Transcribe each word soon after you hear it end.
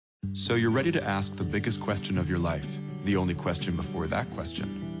So you're ready to ask the biggest question of your life, the only question before that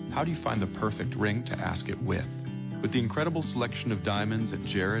question. How do you find the perfect ring to ask it with? With the incredible selection of diamonds at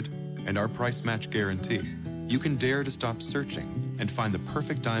Jared and our price match guarantee, you can dare to stop searching and find the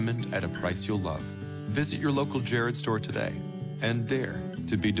perfect diamond at a price you'll love. Visit your local Jared store today and dare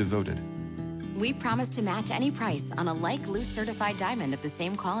to be devoted. We promise to match any price on a like loose certified diamond of the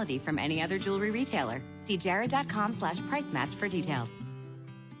same quality from any other jewelry retailer. See jared.com/price match for details.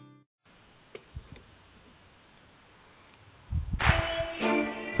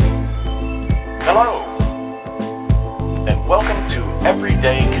 Hello, and welcome to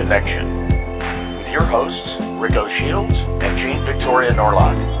Everyday Connection with your hosts, Rico Shields and Jean Victoria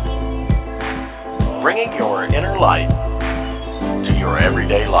Norlock, bringing your inner light to your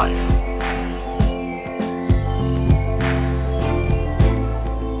everyday life.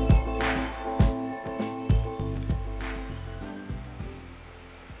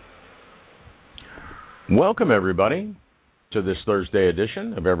 Welcome, everybody, to this Thursday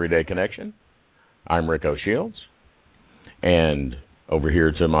edition of Everyday Connection. I'm Rico Shields, and over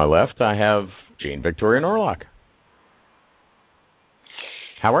here to my left, I have Jean Victoria Norlock.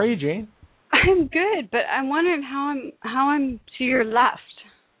 How are you, Jean? I'm good, but I'm wondering how I'm to your left.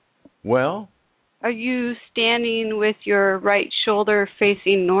 Well, are you standing with your right shoulder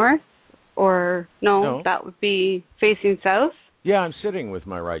facing north, or no? That would be facing south? Yeah, I'm sitting with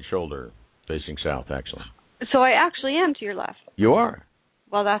my right shoulder facing south, actually. So I actually am to your left. You are.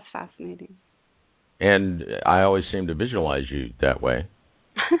 Well, that's fascinating. And I always seem to visualize you that way.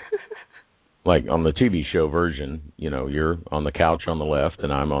 Like on the TV show version, you know, you're on the couch on the left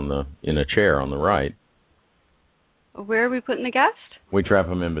and I'm in a chair on the right. Where are we putting the guest? We trap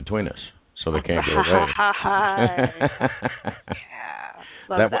them in between us so they can't get away. Yeah,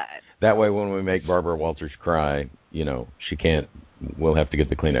 love that. That way when we make Barbara Walters cry, you know, we'll have to get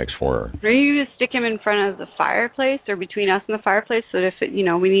the Kleenex for her. Are you going to stick him in front of the fireplace or between us and the fireplace so that if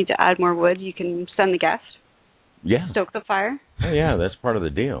we need to add more wood, you can send the guest? Yeah. Stoke the fire? Oh, yeah, that's part of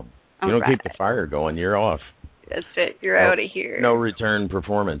the deal. You don't keep the fire going, you're off. That's it. You're out of here. No return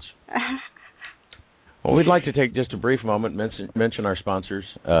performance. Well, we'd like to take just a brief moment, mention our sponsors.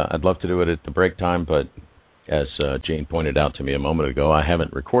 I'd love to do it at the break time, but as Jean pointed out to me a moment ago, I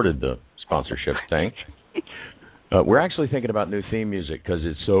haven't recorded the sponsorship thing. We're actually thinking about new theme music because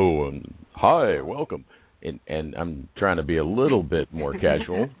it's so, hi, welcome. And I'm trying to be a little bit more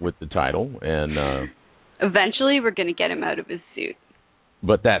casual with the title. And eventually we're going to get him out of his suit.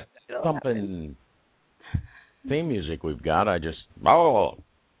 But that thumping theme music we've got, hi. Well,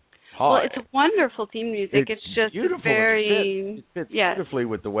 it's wonderful theme music. It's just beautiful. Very... It fits beautifully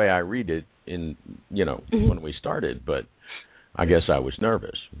with the way I read it when we started. But I guess I was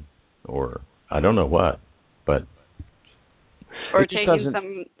nervous. Or I don't know what. But... Or taking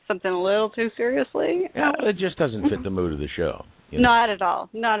something a little too seriously? Yeah, it just doesn't fit the mood of the show. Not at all.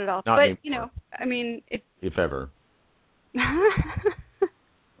 Not at all. Not but, anymore. If ever.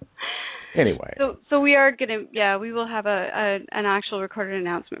 Anyway. So we are going to, we will have an actual recorded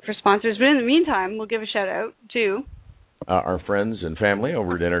announcement for sponsors. But in the meantime, we'll give a shout out to our friends and family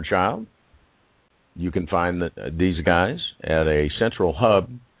over at Inner Child. You can find these guys at a central hub,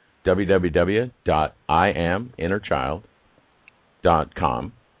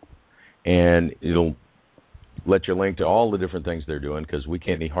 www.iaminnerchild.com, and it'll let you link to all the different things they're doing because we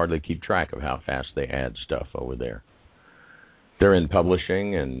can't hardly keep track of how fast they add stuff over there. They're in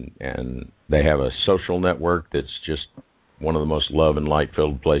publishing, and they have a social network that's just one of the most love and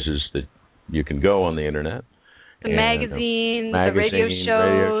light-filled places that you can go on the Internet. The magazine, the radio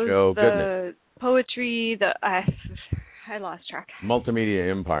show, the poetry, I lost track. Multimedia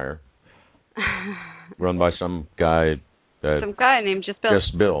empire run by some guy named Just Bill.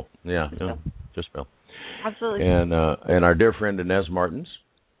 Just Bill. Yeah, Just Bill. Absolutely. And our dear friend Inez Martins.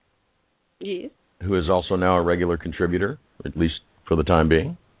 Yes. Who is also now a regular contributor, at least for the time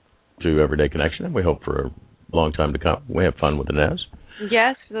being, to Everyday Connection, and we hope for a long time to come. We have fun with Inez.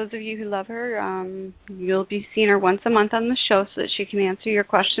 Yes, for those of you who love her, you'll be seeing her once a month on the show so that she can answer your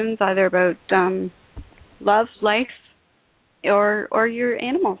questions either about love, life, or your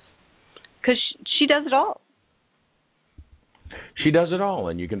animals, because she does it all. She does it all,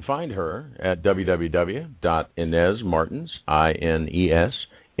 and you can find her at www.InezMartins,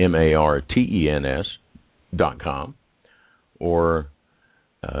 INESMARTENS.com, or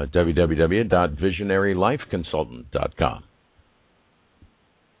www.visionarylifeconsultant.com.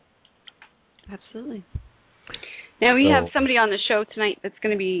 Absolutely. Now, we have somebody on the show tonight that's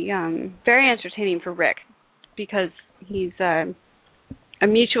going to be very entertaining for Rick, because he's a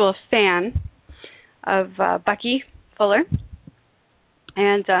mutual fan of Bucky Fuller.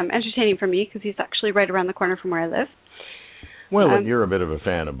 and entertaining for me because he's actually right around the corner from where I live. Well, and you're a bit of a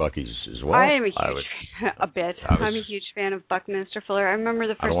fan of Bucky's as well. I am I'm a huge fan of Buckminster Fuller. I remember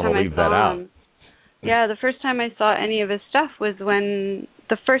the first time I saw him. Yeah, the first time I saw any of his stuff was when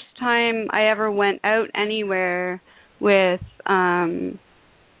the first time I ever went out anywhere with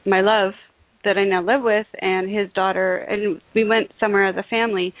my love that I now live with and his daughter, and we went somewhere as a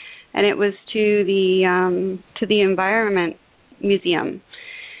family, and it was to the Environment Museum.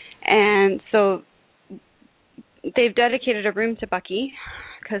 And so they've dedicated a room to Bucky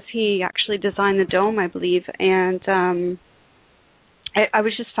because he actually designed the dome, I believe, and I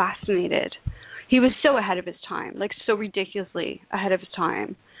was just fascinated. He was so ahead of his time, like so ridiculously ahead of his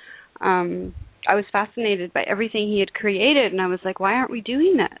time. I was fascinated by everything he had created, and I was like, why aren't we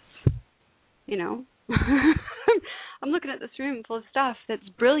doing this? You know? I'm looking at this room full of stuff that's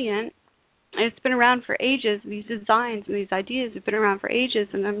brilliant, and it's been around for ages. These designs and these ideas have been around for ages,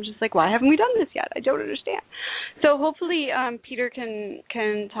 and I'm just like, why haven't we done this yet? I don't understand. So hopefully Peter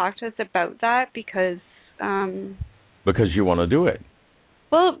can talk to us about that because you want to do it.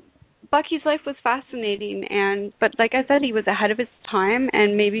 Well, Bucky's life was fascinating, but like I said, he was ahead of his time,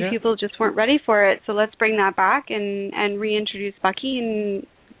 and maybe people just weren't ready for it. So let's bring that back and reintroduce Bucky, and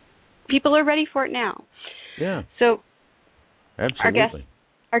people are ready for it now. Yeah. So absolutely.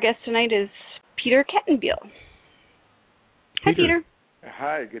 Our guest tonight is Peter Kettenbiel. Hi, Peter.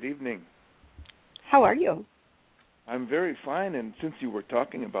 Hi, good evening. How are you? I'm very fine, and since you were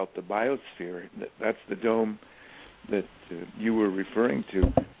talking about the biosphere, that's the dome that you were referring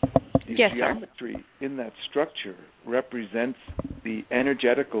to. The geometry in that structure represents the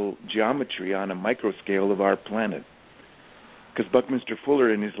energetical geometry on a microscale of our planet. Because Buckminster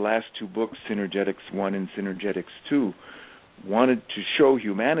Fuller, in his last two books, Synergetics 1 and Synergetics 2, wanted to show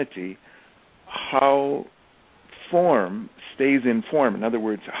humanity how form stays in form. In other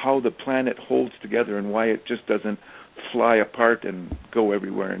words, how the planet holds together and why it just doesn't fly apart and go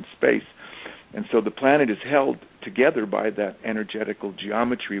everywhere in space. And so the planet is held together by that energetical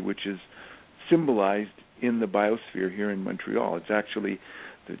geometry, which is symbolized in the biosphere here in Montreal. It's actually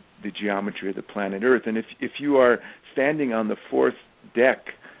the geometry of the planet Earth. And if you are standing on the fourth deck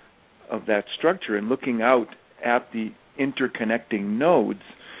of that structure and looking out at the interconnecting nodes,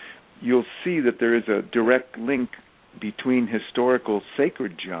 you'll see that there is a direct link between historical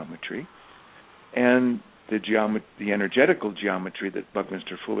sacred geometry and the energetical geometry that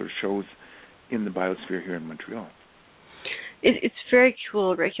Buckminster Fuller shows in the biosphere here in Montreal. It's very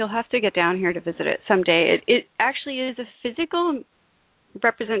cool, Rick. You'll have to get down here to visit it someday. It actually is a physical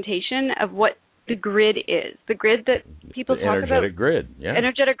representation of what the grid is. The grid that people talk about. Energetic grid, yeah.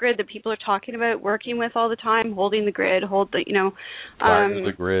 Energetic grid that people are talking about, working with all the time, holding the grid, fire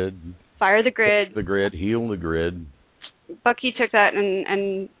the grid. Fire the grid. Fix the grid, heal the grid. Bucky took that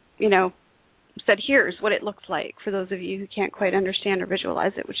and said, here's what it looks like for those of you who can't quite understand or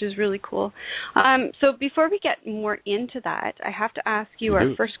visualize it, which is really cool. So before we get more into that, I have to ask you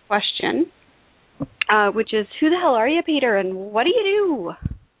our first question, which is, who the hell are you, Peter, and what do you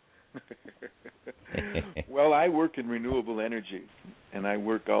do? Well, I work in renewable energy, and I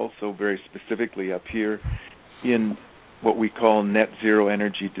work also very specifically up here in what we call net zero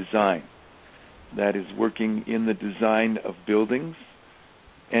energy design. That is working in the design of buildings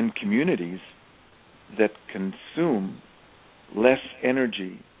and communities that consume less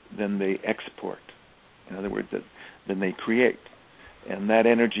energy than they export. In other words, than they create. And that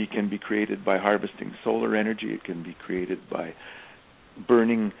energy can be created by harvesting solar energy. It can be created by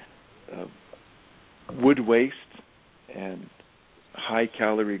burning wood waste and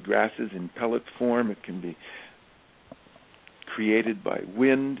high-calorie grasses in pellet form. It can be created by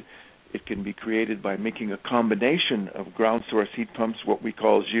wind. It can be created by making a combination of ground source heat pumps, what we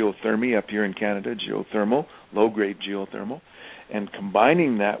call geothermy up here in Canada, geothermal, low-grade geothermal, and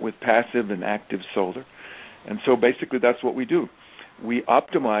combining that with passive and active solar. And so basically that's what we do. We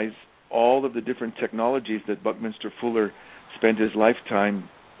optimize all of the different technologies that Buckminster Fuller spent his lifetime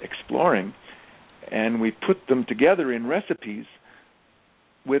exploring, and we put them together in recipes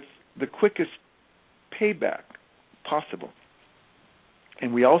with the quickest payback possible.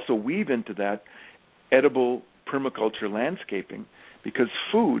 And we also weave into that edible permaculture landscaping, because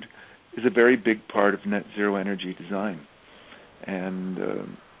food is a very big part of net zero energy design. And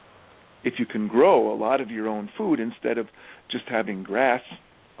if you can grow a lot of your own food instead of just having grass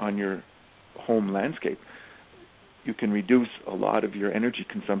on your home landscape, you can reduce a lot of your energy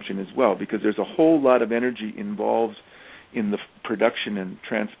consumption as well, because there's a whole lot of energy involved in the production and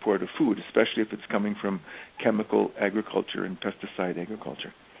transport of food, especially if it's coming from chemical agriculture and pesticide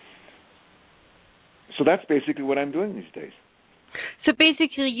agriculture. So that's basically what I'm doing these days. So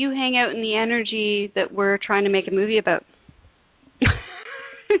basically, you hang out in the energy that we're trying to make a movie about.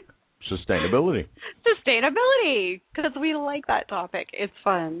 Sustainability. Sustainability, because we like that topic. It's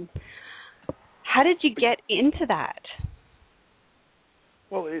fun. How did you get into that?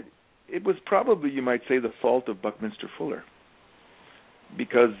 Well, it was probably, you might say, the fault of Buckminster Fuller,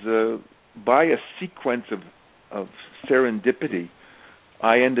 because by a sequence of serendipity,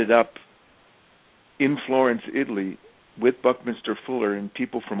 I ended up in Florence, Italy, with Buckminster Fuller and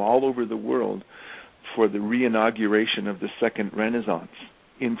people from all over the world for the re-inauguration of the Second Renaissance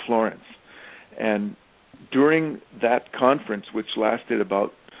in Florence. And during that conference, which lasted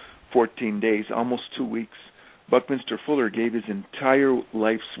about 14 days, almost 2 weeks, Buckminster Fuller gave his entire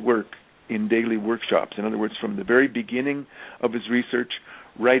life's work in daily workshops. In other words, from the very beginning of his research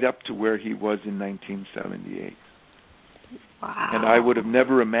right up to where he was in 1978. Wow. And I would have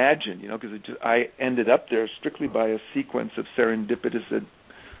never imagined, because I ended up there strictly by a sequence of serendipitous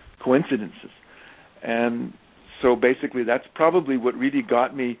coincidences. And so basically that's probably what really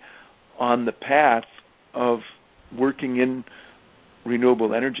got me on the path of working in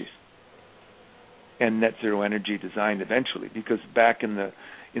renewable energies and net zero energy design eventually, because back in the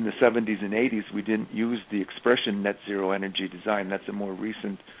 70s and 80s we didn't use the expression net zero energy design. That's a more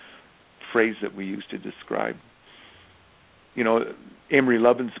recent phrase that we use to describe. Amory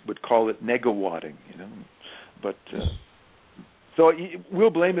Lovins would call it negawatting, but so we'll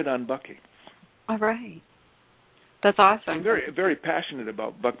blame it on Bucky. All right. That's awesome. I'm very, very passionate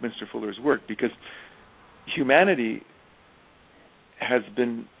about Buckminster Fuller's work because humanity has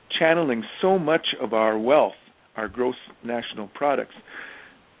been channeling so much of our wealth, our gross national products,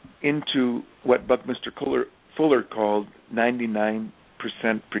 into what Buckminster Fuller called 99%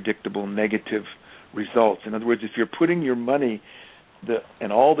 predictable negative results. In other words, if you're putting your money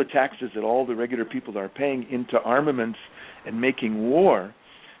and all the taxes that all the regular people are paying into armaments and making war,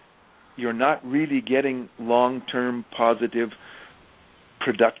 you're not really getting long-term positive,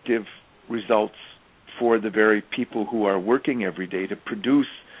 productive results for the very people who are working every day to produce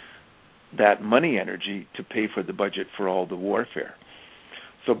that money energy to pay for the budget for all the warfare.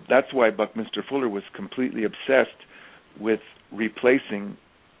 So that's why Buckminster Fuller was completely obsessed with replacing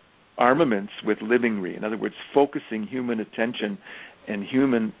armaments with livingry. In other words, focusing human attention and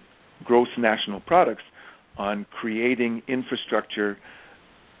human gross national products on creating infrastructure,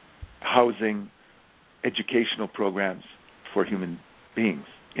 housing, educational programs for human beings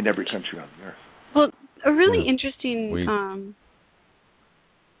in every country on the earth. Well, a really interesting...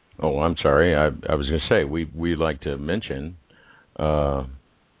 Oh, I'm sorry. I was going to say, we like to mention to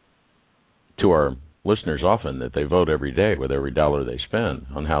our listeners often that they vote every day with every dollar they spend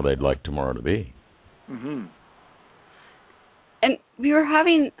on how they'd like tomorrow to be. Mm-hmm. And we were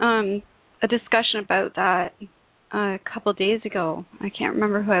having a discussion about that a couple of days ago. I can't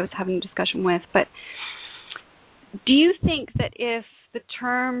remember who I was having a discussion with, but do you think that if the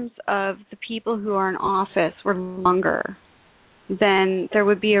terms of the people who are in office were longer, then there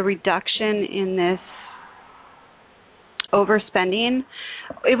would be a reduction in this overspending?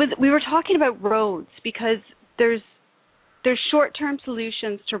 We were talking about roads because there's short-term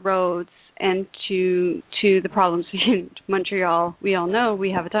solutions to roads and to the problems in Montreal. We all know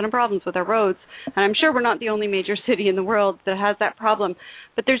we have a ton of problems with our roads, and I'm sure we're not the only major city in the world that has that problem.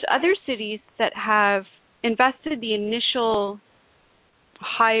 But there's other cities that have invested the initial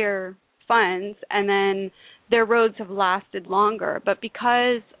higher funds, and then their roads have lasted longer. But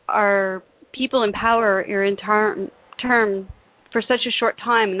because our people in power are in term for such a short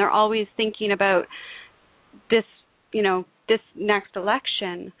time, and they're always thinking about this, this next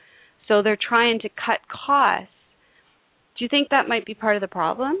election, so they're trying to cut costs. Do you think that might be part of the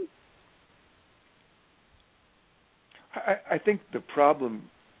problem? I think the problem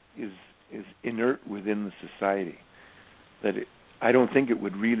is inert within the society. That I don't think it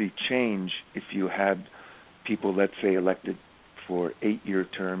would really change if you had people, let's say, elected for 8-year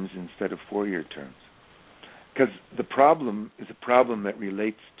terms instead of 4-year terms. Because the problem is a problem that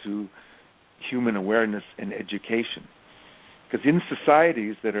relates to human awareness and education. Because in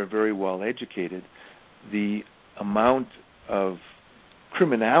societies that are very well educated, the amount of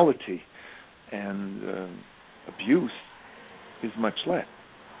criminality and abuse is much less.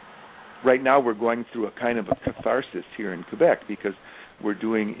 Right now we're going through a kind of a catharsis here in Quebec because we're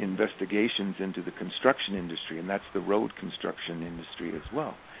doing investigations into the construction industry, and that's the road construction industry as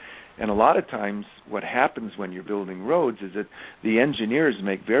well. And a lot of times what happens when you're building roads is that the engineers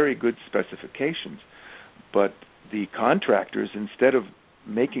make very good specifications, but the contractors, instead of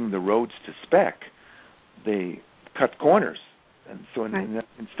making the roads to spec, they cut corners. And so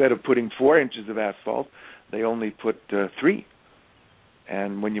instead of putting 4 inches of asphalt, they only put 3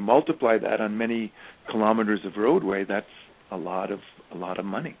 And when you multiply that on many kilometers of roadway, that's a lot of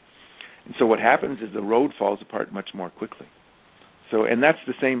money. And so what happens is the road falls apart much more quickly. So, and that's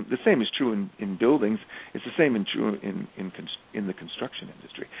the same. The same is true in buildings. It's the same in the construction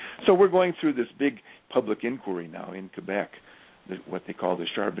industry. So we're going through this big public inquiry now in Quebec, what they call the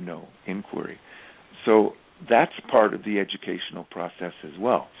Charbonneau inquiry. So that's part of the educational process as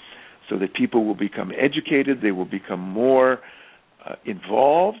well, so that people will become educated. They will become more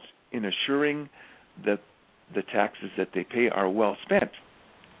involved in assuring that the taxes that they pay are well spent,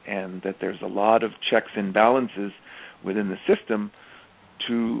 and that there's a lot of checks and balances within the system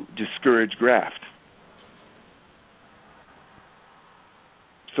to discourage graft.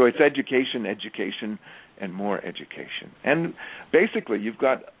 So it's education, and more education. And basically, you've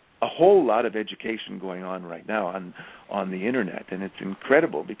got a whole lot of education going on right now on the Internet, and it's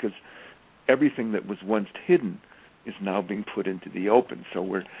incredible because everything that was once hidden is now being put into the open. So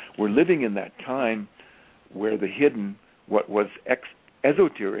we're living in that time where the hidden, what was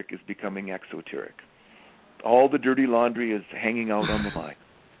esoteric, is becoming exoteric. All the dirty laundry is hanging out on the line.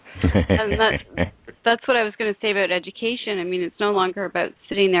 And that's what I was going to say about education. I mean, it's no longer about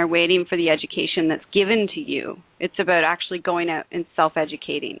sitting there waiting for the education that's given to you. It's about actually going out and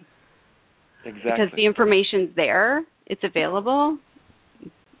self-educating. Exactly. Because the information's there, it's available,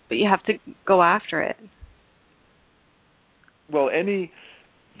 but you have to go after it. Well, any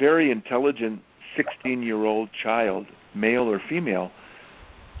very intelligent 16-year-old child, male or female,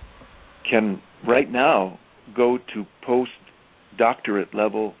 can right now go to postdoctorate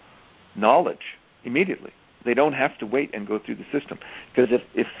level knowledge immediately. They don't have to wait and go through the system. Because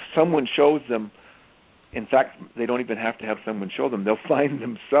if someone shows them, in fact, they don't even have to have someone show them. They'll find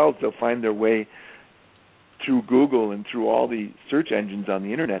themselves, they'll find their way through Google and through all the search engines on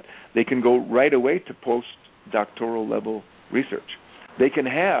the Internet. They can go right away to postdoctoral level research. They can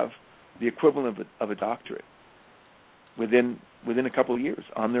have the equivalent of a doctorate within a couple of years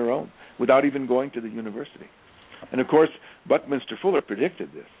on their own, without even going to the university. And of course, Buckminster Fuller predicted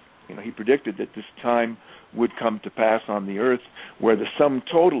this. He predicted that this time would come to pass on the earth where the sum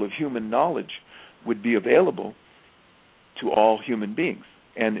total of human knowledge would be available to all human beings.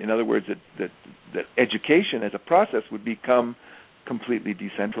 And in other words, that education as a process would become completely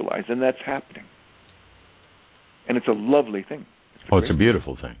decentralized, and that's happening. And it's a lovely thing. It's a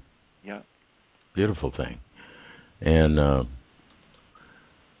beautiful thing. Yeah. Beautiful thing. And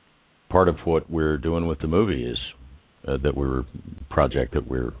part of what we're doing with the movie is project that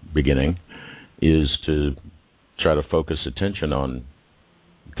we're beginning is to try to focus attention on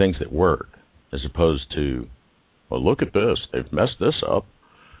things that work, as opposed to, well, look at this, they've messed this up.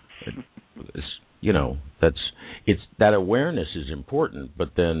 That awareness is important, but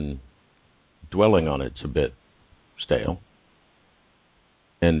then dwelling on it's a bit stale.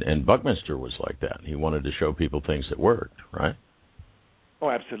 And Buckminster was like that. He wanted to show people things that worked, right? Oh,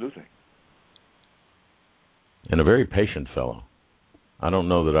 absolutely. And a very patient fellow. I don't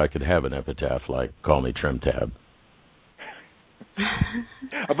know that I could have an epitaph like "Call me Trim Tab."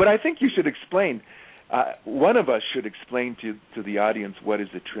 But I think you should explain. One of us should explain to the audience what is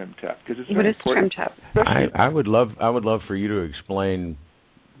a trim tab, because it's very important. What is trim tab? I would love for you to explain.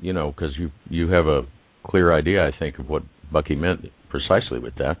 Because you have a clear idea, I think, of what Bucky meant precisely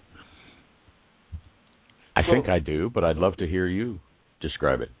with that. I think I do, but I'd love to hear you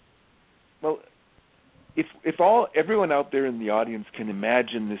describe it. Well, if everyone out there in the audience can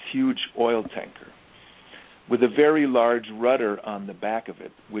imagine this huge oil tanker with a very large rudder on the back of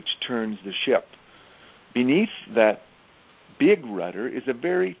it, which turns the ship. Beneath that big rudder is a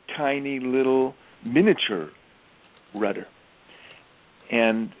very tiny little miniature rudder.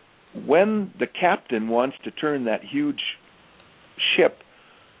 And when the captain wants to turn that huge ship,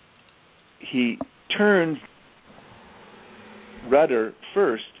 he turns rudder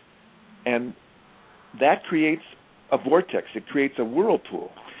first, and that creates a vortex. It creates a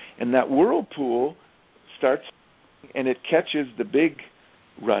whirlpool. And that whirlpool starts, and it catches the big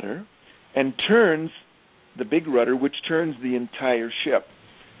rudder and turns the big rudder, which turns the entire ship.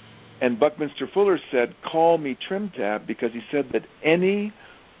 And Buckminster Fuller said, "Call me Trim Tab," because he said that any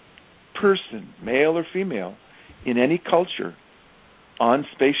person, male or female, in any culture on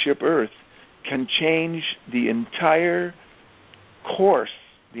Spaceship Earth can change the entire course,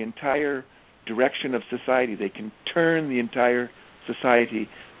 the entire direction of society. They can turn the entire society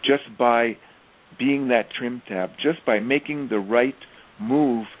just by being that trim tab, just by making the right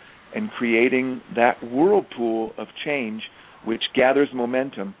move and creating that whirlpool of change which gathers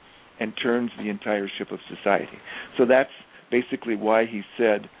momentum and turns the entire ship of society. So that's basically why he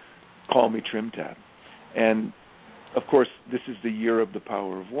said, "Call me Trim Tab." And of course, this is the year of the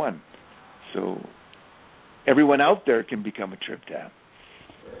power of one. So everyone out there can become a trim tab.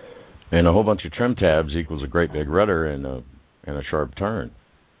 And a whole bunch of trim tabs equals a great big rudder and a sharp turn.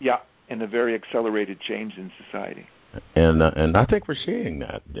 Yeah, and a very accelerated change in society. And I think we're seeing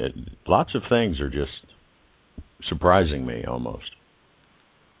that. Lots of things are just surprising me almost.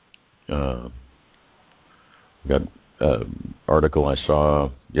 Got an article I saw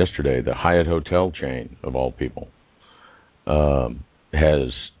yesterday. The Hyatt hotel chain, of all people,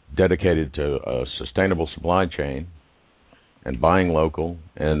 has dedicated to a sustainable supply chain and buying local,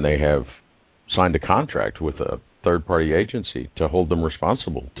 and they have signed a contract with a third-party agency to hold them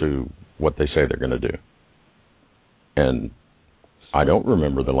responsible to what they say they're going to do. And I don't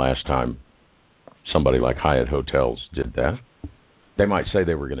remember the last time somebody like Hyatt Hotels did that. They might say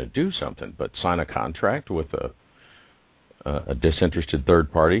they were going to do something, but sign a contract with a disinterested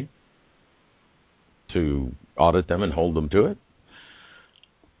third party to audit them and hold them to it?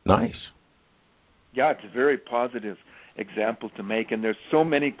 Nice. Yeah, it's a very positive example to make, and there's so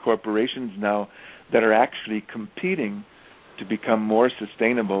many corporations now that are actually competing to become more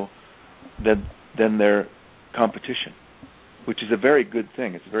sustainable than their competition, which is a very good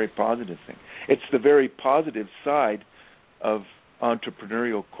thing. It's a very positive thing. It's the very positive side of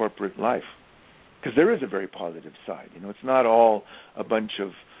entrepreneurial corporate life, because there is a very positive side. You know, it's not all a bunch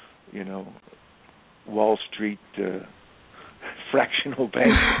of, you know, Wall Street fractional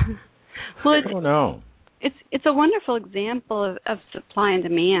banks. Well, it's a wonderful example of supply and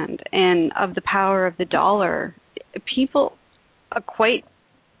demand and of the power of the dollar. People quite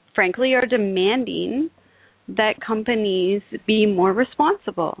frankly are demanding that companies be more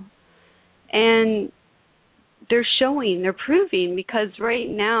responsible. And they're proving, because right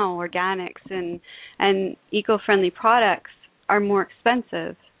now organics and eco-friendly products are more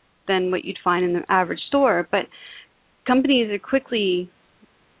expensive than what you'd find in the average store. But companies are quickly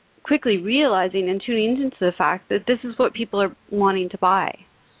realizing and tuning into the fact that this is what people are wanting to buy.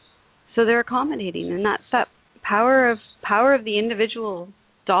 So they're accommodating, and that's that power of the individual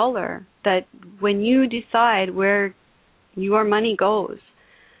dollar, that when you decide where your money goes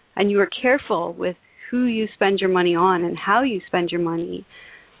and you are careful with who you spend your money on and how you spend your money,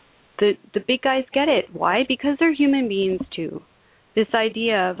 the big guys get it. Why? Because they're human beings too. This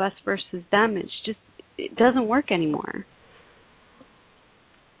idea of us versus them, it doesn't work anymore.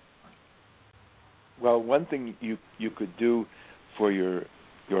 Well, one thing you could do for your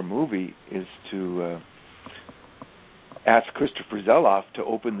movie is to ask Christopher Zeloff to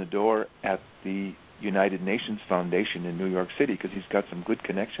open the door at the United Nations Foundation in New York City, because he's got some good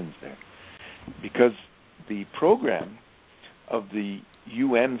connections there. Because the program of the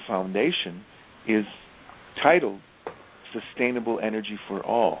UN Foundation is titled Sustainable Energy for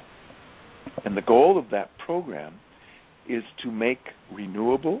All. And the goal of that program is to make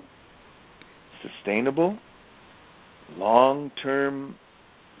renewable, sustainable, long-term,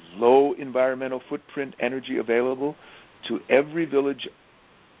 low environmental footprint energy available to every village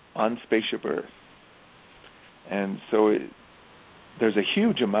on Spaceship Earth. And so there's a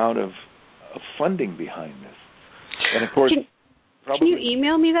huge amount of funding behind this. And of course, can you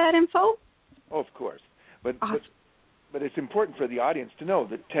email me that info? Oh, of course. But awesome. but it's important for the audience to know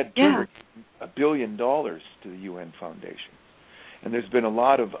that Ted Turner gave $1 billion to the UN Foundation. And there's been a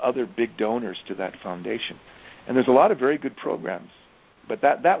lot of other big donors to that foundation. And there's a lot of very good programs. But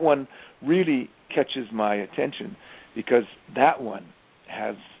that one really catches my attention, because that one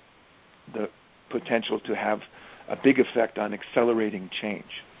has the potential to have a big effect on accelerating change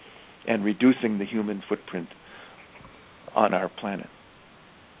and reducing the human footprint on our planet,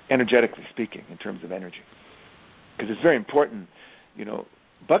 energetically speaking, in terms of energy. Because it's very important. You know,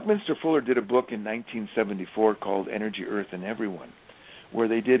 Buckminster Fuller did a book in 1974 called Energy, Earth, and Everyone, where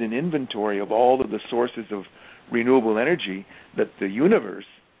they did an inventory of all of the sources of renewable energy that the universe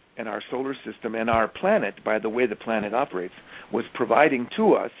and our solar system and our planet, by the way the planet operates, was providing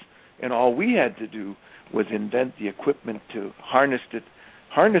to us, and all we had to do was invent the equipment to harness it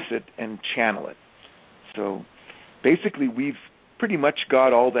and channel it. So basically we've pretty much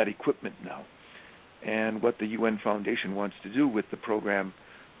got all that equipment now. And what the UN Foundation wants to do with the program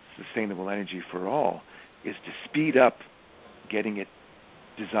Sustainable Energy for All is to speed up getting it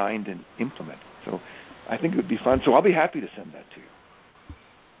designed and implemented. So I think it would be fun. So I'll be happy to send that to you.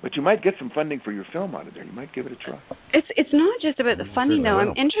 But you might get some funding for your film out of there. You might give it a try. It's not just about the funding, though.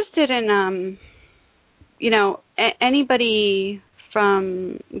 I'm interested in, anybody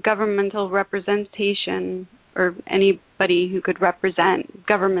from governmental representation or anybody who could represent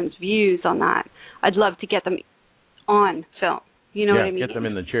government's views on that. I'd love to get them on film You know what I mean? Get them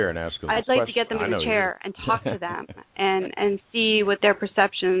in the chair and ask them. I'd like to get them in the chair and talk to them and see what their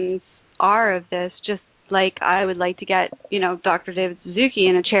perceptions are of this. Just like I would like to get, Dr. David Suzuki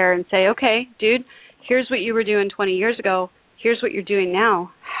in a chair and say, okay, dude, here's what you were doing 20 years ago. Here's what you're doing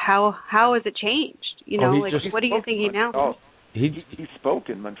now. How has it changed? What are you thinking now? He spoke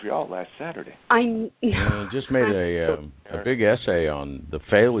in Montreal last Saturday. He just made a big essay on the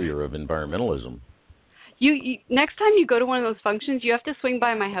failure of environmentalism. You next time you go to one of those functions, you have to swing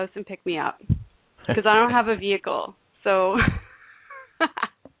by my house and pick me up because I don't have a vehicle. So.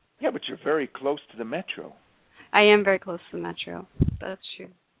 Yeah, but you're very close to the metro. I am very close to the metro. That's true.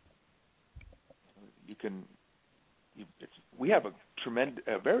 We have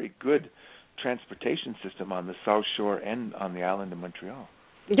a very good transportation system on the South Shore and on the island of Montreal.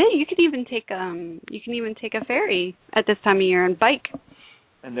 Yeah, you can even take a ferry at this time of year and bike.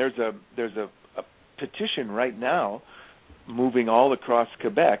 And there's a petition right now moving all across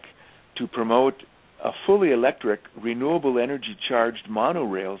Quebec to promote a fully electric, renewable energy charged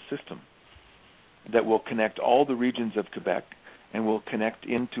monorail system that will connect all the regions of Quebec and will connect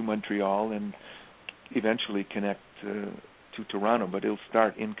into Montreal and eventually connect to Toronto, but it'll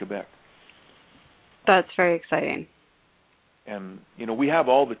start in Quebec. That's very exciting. And, we have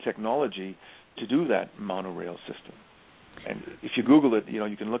all the technology to do that monorail system. And if you Google it,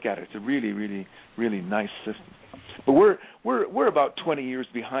 you can look at it. It's a really, really, really nice system. But we're about 20 years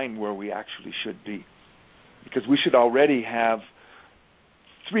behind where we actually should be, because we should already have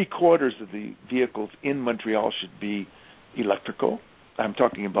 3/4 of the vehicles in Montreal should be electrical. I'm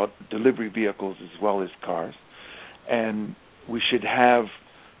talking about delivery vehicles as well as cars. And we should have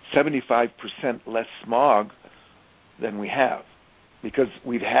 75% less smog than we have, because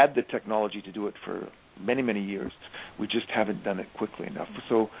we've had the technology to do it for many, many years. We just haven't done it quickly enough.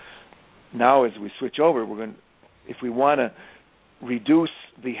 So now as we switch over, if we want to reduce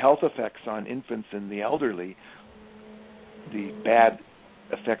the health effects on infants and the elderly, the bad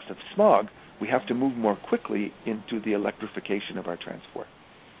effects of smog, we have to move more quickly into the electrification of our transport.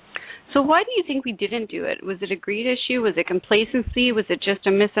 So why do you think we didn't do it? Was it a greed issue? Was it complacency? Was it just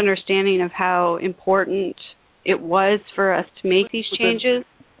a misunderstanding of how important it was for us to make these changes?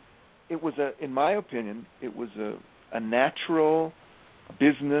 In my opinion, it was a natural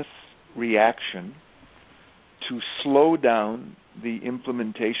business reaction to slow down the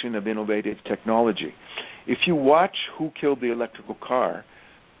implementation of innovative technology. If you watch Who Killed the Electrical Car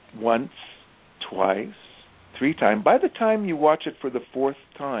once, twice, 3 times, by the time you watch it for the 4th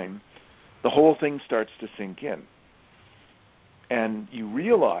time, the whole thing starts to sink in. And you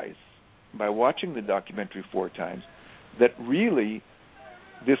realize, by watching the documentary 4 times, that really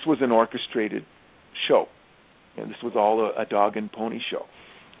this was an orchestrated show. And this was all a dog and pony show.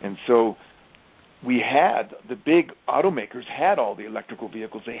 And so the big automakers had all the electrical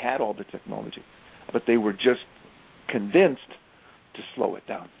vehicles, they had all the technology, but they were just convinced to slow it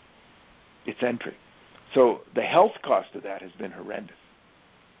down, its entry. So the health cost of that has been horrendous.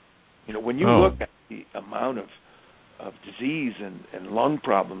 When you look at the amount of disease and lung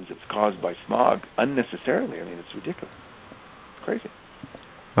problems that's caused by smog unnecessarily, it's ridiculous. It's crazy.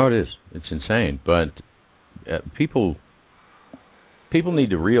 Oh, it is. It's insane. But people need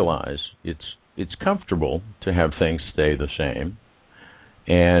to realize it's comfortable to have things stay the same,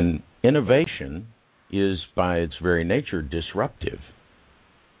 and innovation is by its very nature disruptive.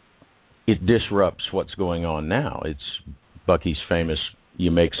 It disrupts what's going on now. It's Bucky's famous,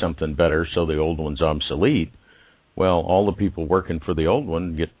 you make something better so the old one's obsolete. Well, all the people working for the old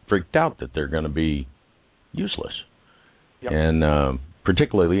one get freaked out that they're going to be useless. Yep. And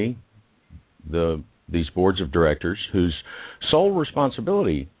particularly these boards of directors whose sole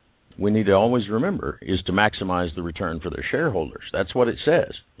responsibility, we need to always remember, is to maximize the return for their shareholders. That's what it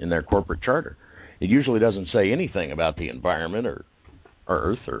says in their corporate charter. It usually doesn't say anything about the environment or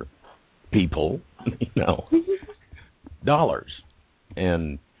earth or people, dollars.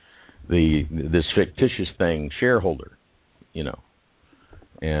 And this fictitious thing, shareholder,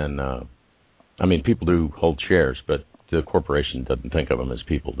 and people do hold shares, but the corporation doesn't think of them as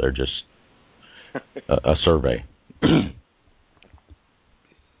people. They're just a survey.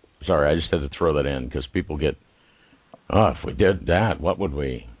 Sorry, I just had to throw that in because people get, if we did that, what would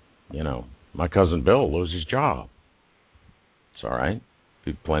we, my cousin Bill will lose his job. It's all right.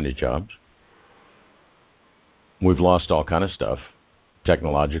 Plenty of jobs. We've lost all kind of stuff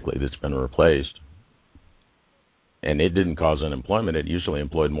technologically that's been replaced, and it didn't cause unemployment. It usually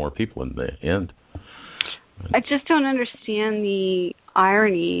employed more people in the end. I just don't understand the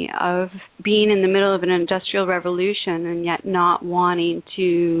irony of being in the middle of an industrial revolution and yet not wanting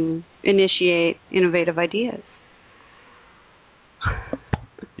to initiate innovative ideas.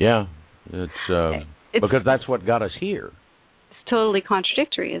 Yeah, it's because that's what got us here. It's totally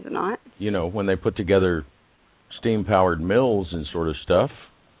contradictory, is it not? You know, when they put together steam-powered mills and sort of stuff,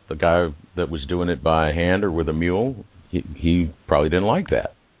 the guy that was doing it by hand or with a mule, he probably didn't like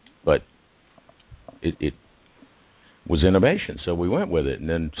that. But it was innovation, so we went with it. And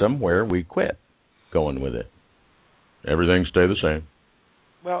then somewhere we quit going with it. Everything stayed the same.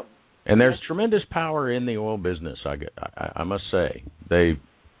 Well, and there's tremendous power in the oil business, I must say. They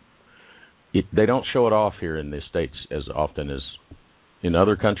don't show it off here in the States as often as in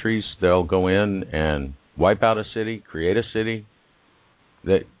other countries. They'll go in and wipe out a city, create a city.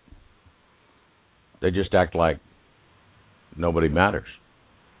 They just act like nobody matters.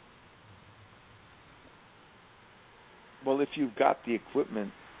 Well, if you've got the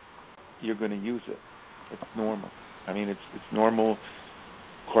equipment, you're going to use it. It's normal. I mean, it's normal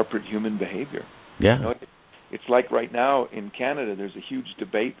corporate human behavior. Yeah. You know, it's like right now in Canada, there's a huge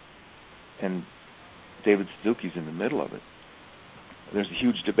debate, and David Suzuki's in the middle of it. There's a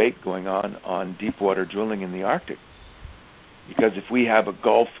huge debate going on deep water drilling in the Arctic. Because if we have a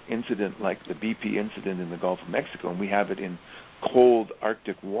Gulf incident like the BP incident in the Gulf of Mexico, and we have it in cold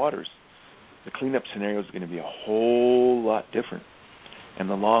Arctic waters, the cleanup scenario is going to be a whole lot different. And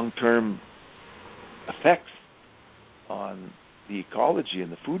the long-term effects on the ecology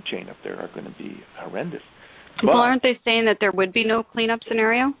and the food chain up there are going to be horrendous. Well, aren't they saying that there would be no cleanup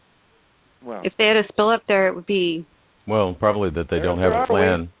scenario? Well, if they had a spill up there, it would be... Well, probably that they don't have a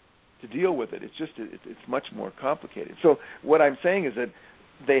plan to deal with it. It's just it's much more complicated. So what I'm saying is that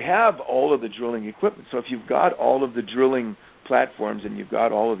they have all of the drilling equipment. So if you've got all of the drilling platforms and you've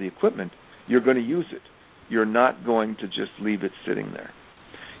got all of the equipment, you're going to use it. You're not going to just leave it sitting there.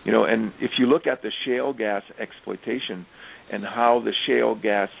 You know, and if you look at the shale gas exploitation and how the shale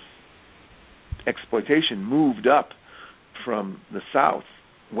gas exploitation moved up from the south,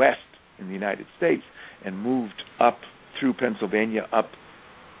 west in the United States, and moved up through Pennsylvania, up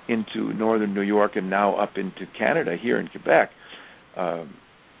into northern New York, and now up into Canada here in Quebec,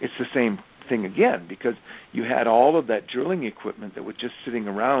 it's the same thing again, because you had all of that drilling equipment that was just sitting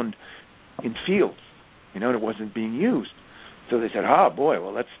around in fields, you know, and it wasn't being used. So they said,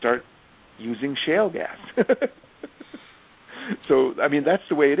 well, let's start using shale gas. So, I mean, that's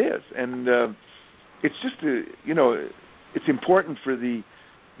the way it is. And it's just, it's important for the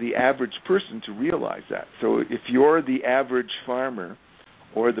average person to realize that. So if you're the average farmer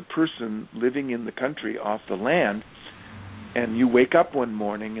or the person living in the country off the land, and you wake up one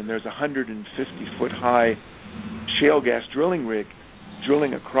morning and there's a 150-foot high shale gas drilling rig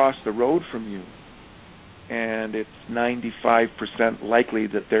drilling across the road from you, and it's 95% likely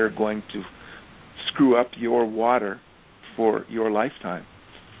that they're going to screw up your water for your lifetime,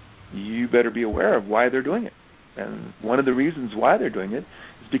 you better be aware of why they're doing it. And one of the reasons why they're doing it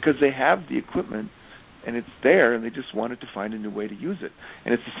is because they have the equipment and it's there, and they just wanted to find a new way to use it.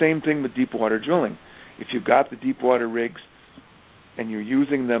 And it's the same thing with deep water drilling. If you've got the deep water rigs and you're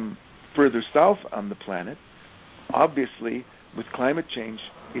using them further south on the planet, obviously with climate change,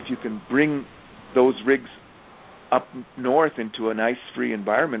 if you can bring those rigs up north into an ice-free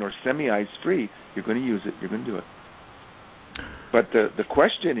environment or semi-ice-free, you're going to use it, you're going to do it. But the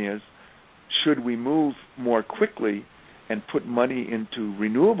question is, should we move more quickly and put money into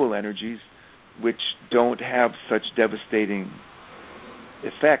renewable energies which don't have such devastating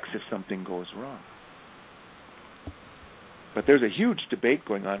effects if something goes wrong? But there's a huge debate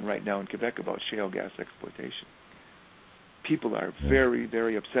going on right now in Quebec about shale gas exploitation. People are very,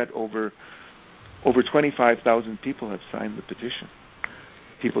 very upset. Over 25,000 people have signed the petition,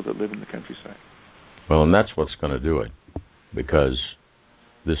 people that live in the countryside. Well, and that's what's going to do it, because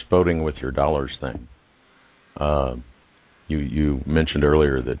this voting with your dollars thing, you mentioned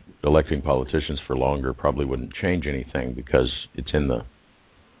earlier that electing politicians for longer probably wouldn't change anything because it's in the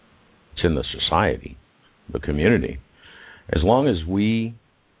society, the community. As long as we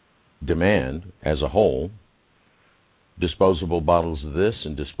demand, as a whole, disposable bottles of this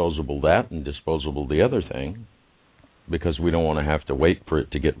and disposable that and disposable the other thing, because we don't want to have to wait for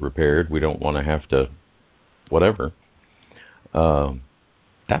it to get repaired, we don't want to have to whatever,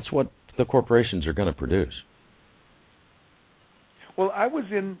 that's what the corporations are going to produce. Well, I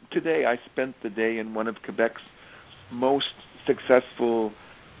spent the day in one of Quebec's most successful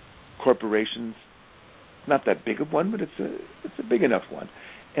corporations. Not that big of one, but it's a big enough one.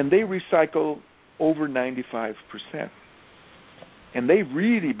 And they recycle over 95%. And they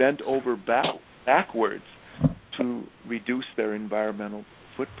really bent over backwards to reduce their environmental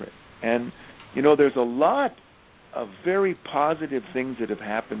footprint. And, there's a lot of very positive things that have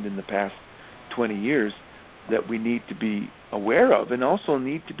happened in the past 20 years that we need to be aware of and also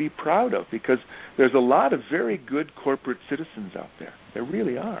need to be proud of, because there's a lot of very good corporate citizens out there. There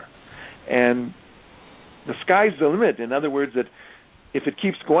really are. And the sky's the limit. In other words, that if it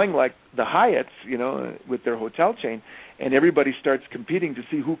keeps going like the Hyatts, with their hotel chain, and everybody starts competing to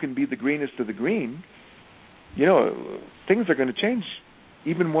see who can be the greenest of the green, things are going to change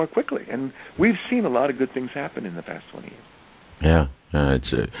even more quickly. And we've seen a lot of good things happen in the past 20 years. Yeah,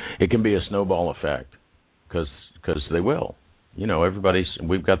 it can be a snowball effect, because they will.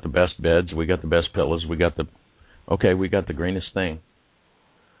 We've got the best beds, we got the best pillows, we got the greenest thing.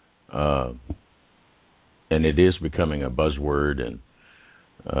 And it is becoming a buzzword, and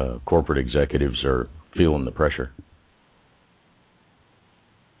corporate executives are feeling the pressure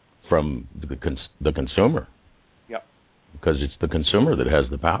from the consumer. Yep. Because it's the consumer that has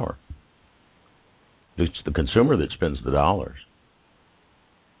the power. It's the consumer that spends the dollars.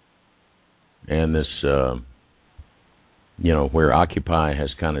 And this, where Occupy has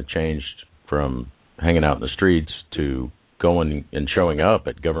kind of changed from hanging out in the streets to going and showing up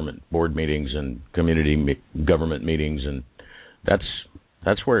at government board meetings and community government meetings, and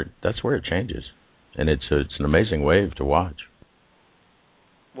that's where it changes, and it's an amazing wave to watch.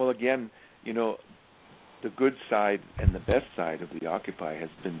 Well, again, the good side and the best side of the Occupy has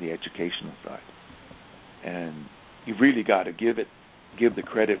been the educational side, and you've really got to give the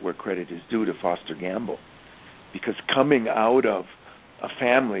credit where credit is due to Foster Gamble, because coming out of a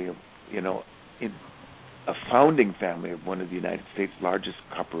family of, a founding family of one of the United States' largest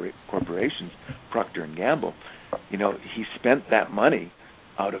corporations, Procter & Gamble, he spent that money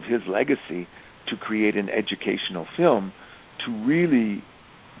out of his legacy to create an educational film to really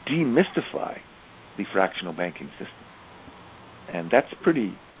demystify the fractional banking system. And that's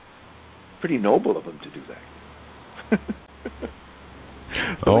pretty noble of him to do that.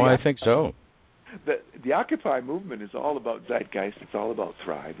 I think so. The Occupy movement is all about zeitgeist. It's all about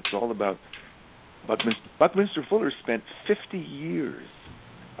Thrive. It's all about Buckminster Fuller spent 50 years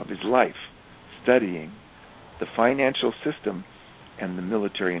of his life studying the financial system and the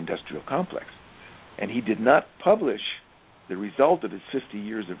military-industrial complex. And he did not publish the result of his 50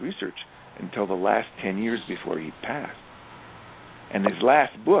 years of research until the last 10 years before he passed. And his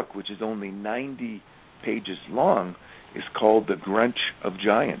last book, which is only 90 pages long, is called The Grunch of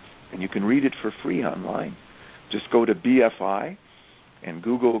Giants. And you can read it for free online. Just go to BFI and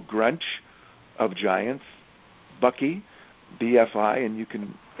Google Grunch of Giants, Bucky, BFI, and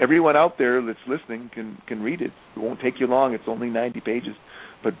everyone out there that's listening can read it. It won't take you long. It's only 90 pages.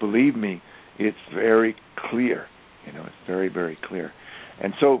 But believe me, it's very clear. It's very, very clear.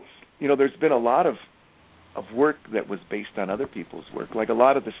 And so, there's been a lot of work that was based on other people's work. Like a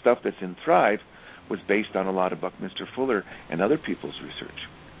lot of the stuff that's in Thrive was based on a lot of Buckminster Fuller and other people's research.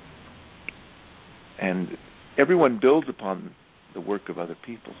 And everyone builds upon the work of other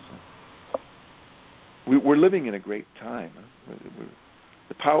people. So we're living in a great time.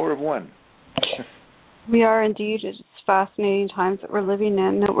 The power of one. We are indeed. It's fascinating times that we're living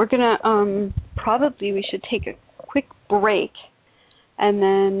in. We're going to, probably we should take a quick break. And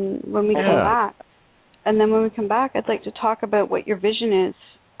then when we come back, I'd like to talk about what your vision is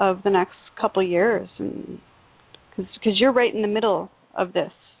of the next couple of years. Because you're right in the middle of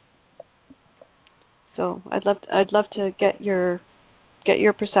this. So I'd love to get your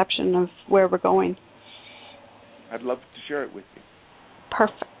perception of where we're going. I'd love to share it with you.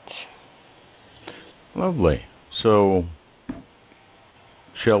 Perfect. Lovely. So,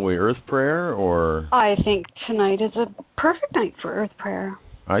 shall we earth prayer, or? I think tonight is a perfect night for earth prayer.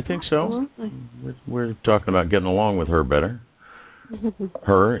 I think so. Absolutely. We're talking about getting along with her better.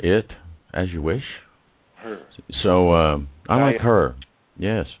 Her, it, as you wish. Her. So, I like her.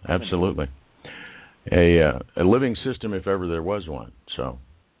 Yes, absolutely. A living system, if ever there was one. So,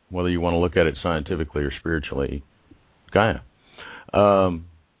 whether you want to look at it scientifically or spiritually, Gaia.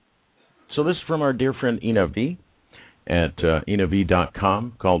 So this is from our dear friend Ina V at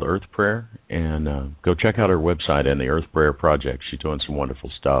inav.com, called Earth Prayer, and go check out her website and the Earth Prayer Project. She's doing some wonderful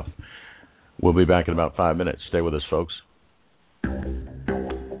stuff. We'll be back in about 5 minutes. Stay with us, folks.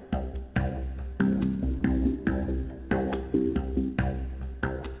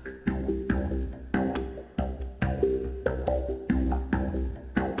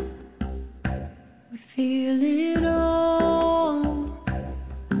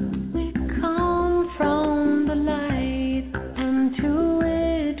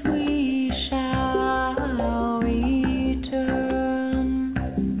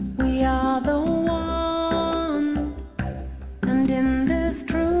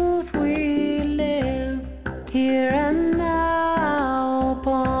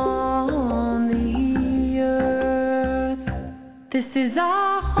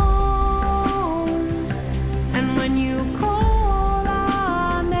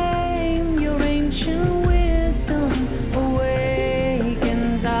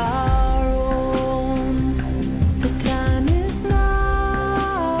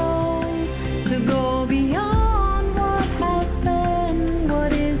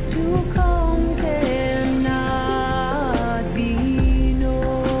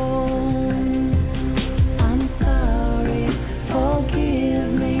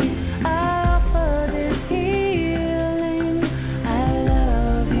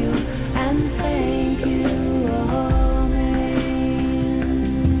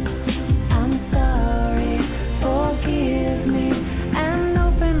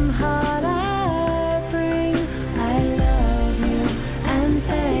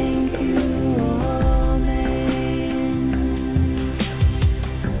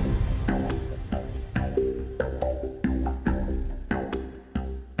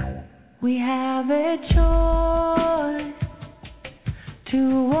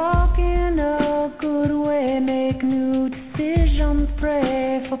 walk in a good way, make new decisions,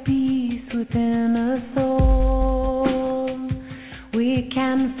 pray for peace within us all. We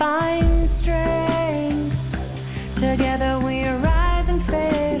can find strength, together we rise and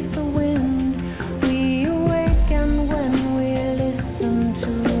face the wind. We awaken when we listen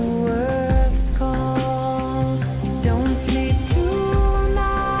to Earth's call. Don't sleep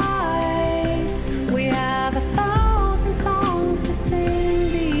tonight, we have 1,000 songs to sing.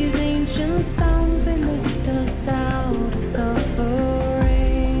 These ancient sounds, they lift us out of suffering.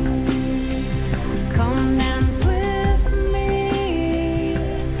 Come dance with me,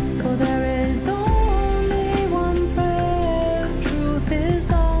 for there is only one prayer. Truth is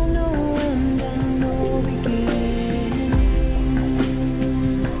all, no end and no beginning.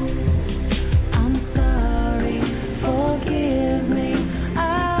 I'm sorry, forgive me, I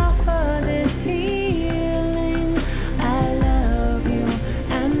offer this healing. I love you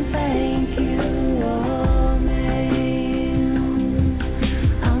and thank you, amen.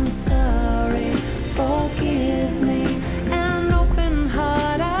 I'm sorry, forgive me, an open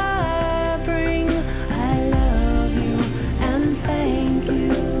heart I bring. I love you and thank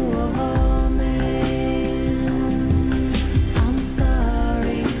you, amen. I'm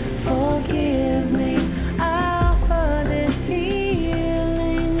sorry, forgive me, I offer this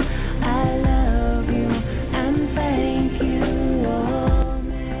healing. I love you and thank you,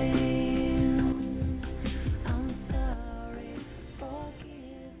 amen. I'm sorry,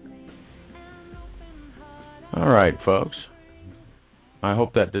 forgive me, an open heart All right, folks. I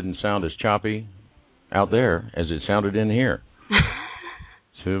hope that didn't sound as choppy out there as it sounded in here.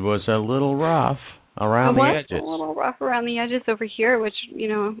 So it was a little rough around the edges. A little rough around the edges over here, which,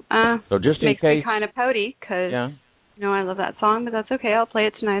 So just in makes me case, kind of pouty because, yeah, I love that song, but that's okay. I'll play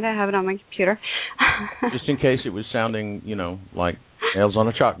it tonight. I have it on my computer. just in case it was sounding, like nails on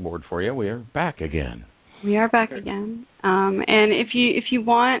a chalkboard for you, we are back again. We are back again. And if you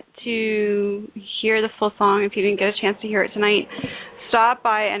want to hear the full song, if you didn't get a chance to hear it tonight, stop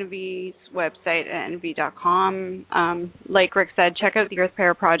by NV's website at nv.com. Like Rick said, check out the Earth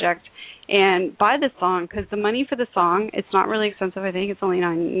Prayer Project and buy the song, because the money for the song, it's not really expensive. I think it's only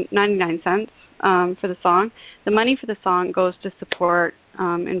 99 cents for the song. The money for the song goes to support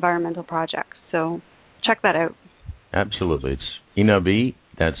environmental projects. So check that out. Absolutely. It's ENAVIE,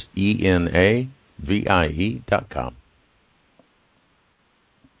 that's ENAVIE.com.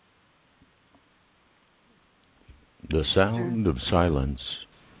 The sound of silence.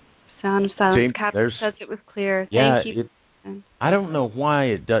 Sound of silence. James, Captain says it was clear. Yeah, Thank you. I don't know why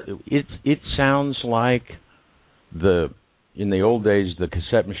it does. It sounds like in the old days the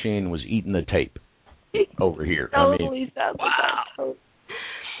cassette machine was eating the tape over here. Totally sounds like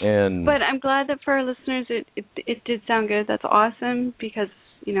that. But I'm glad that for our listeners it did sound good. That's awesome, because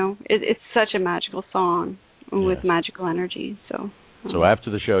it's such a magical song with magical energy. So after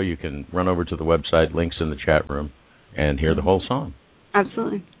the show, you can run over to the website, links in the chat room, and hear the whole song.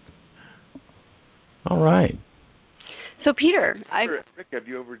 Absolutely. All right. So Peter, Rick, have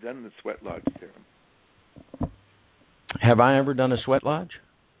you ever done the Sweat Lodge serum? Have I ever done a Sweat Lodge?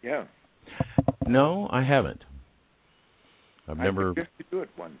 Yeah. No, I haven't. I've never. I suggested to do it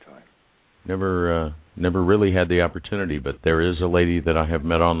one time. Never really had the opportunity, but there is a lady that I have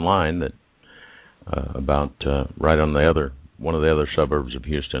met online that right on one of the other suburbs of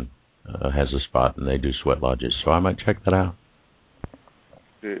Houston has a spot, and they do sweat lodges. So I might check that out.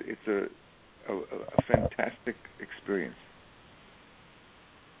 It's a fantastic experience.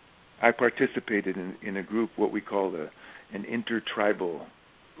 I participated in a group, what we call an intertribal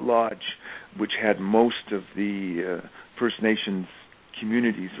lodge, which had most of the First Nations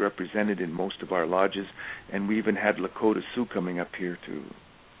communities represented in most of our lodges, and we even had Lakota Sioux coming up here to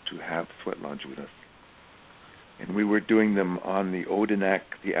have Sweat Lodge with us. And we were doing them on the Odanak,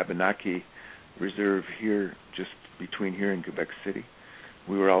 the Abenaki Reserve here, just between here and Quebec City.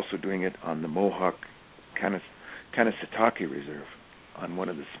 We were also doing it on the Mohawk Kanesatake Reserve on one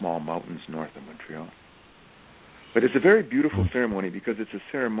of the small mountains north of Montreal. But it's a very beautiful ceremony, because it's a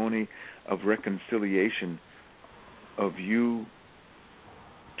ceremony of reconciliation of you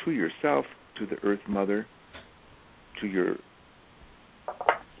to yourself, to the Earth Mother, to your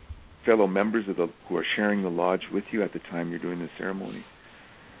fellow members who are sharing the lodge with you at the time you're doing the ceremony,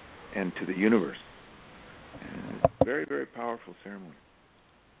 and to the universe. And it's a very, very powerful ceremony.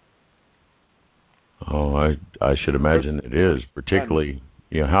 Oh, I should imagine it is. Particularly,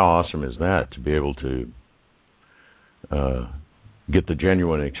 how awesome is that to be able to get the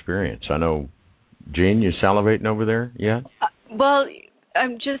genuine experience? I know, Jean, you salivating over there yet? Well,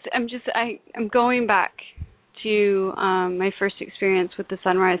 I'm going back to my first experience with the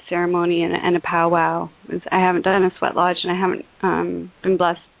sunrise ceremony and a powwow. I haven't done a sweat lodge, and I haven't been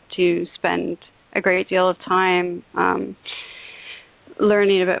blessed to spend a great deal of time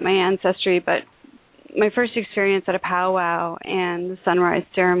learning about my ancestry, but my first experience at a powwow and the sunrise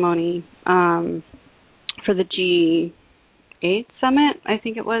ceremony for the G8 summit, I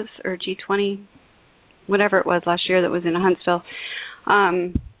think it was, or G20, whatever it was last year that was in Huntsville.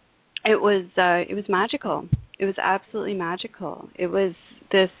 It was magical. It was absolutely magical. It was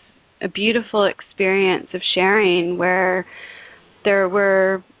a beautiful experience of sharing where there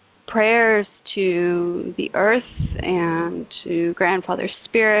were prayers to the earth and to Grandfather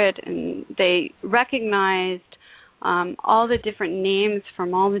Spirit, and they recognized all the different names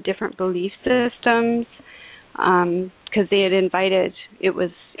from all the different belief systems, because they had invited. It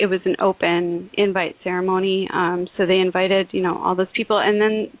was an open invite ceremony, so they invited all those people, and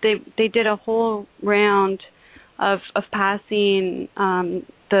then they did a whole round of passing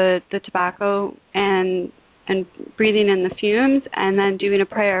the tobacco and breathing in the fumes, and then doing a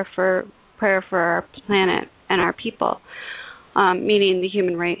prayer for our planet and our people, meaning the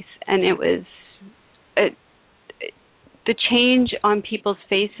human race. And it was the change on people's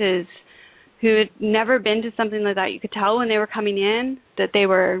faces who had never been to something like that. You could tell when they were coming in that they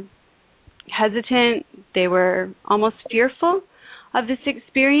were hesitant, they were almost fearful of this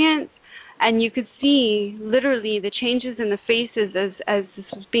experience, and you could see literally the changes in the faces as this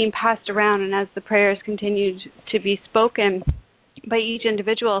was being passed around, and as the prayers continued to be spoken by each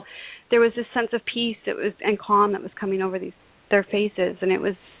individual. There was this sense of peace and calm that was coming over their faces, and it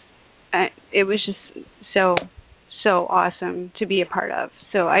was just so awesome to be a part of.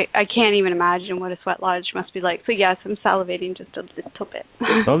 So I can't even imagine what a sweat lodge must be like. So yes, I'm salivating just a little bit.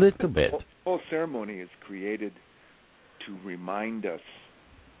 A little bit. The whole ceremony is created to remind us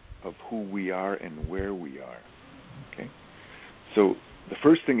of who we are and where we are. Okay? So the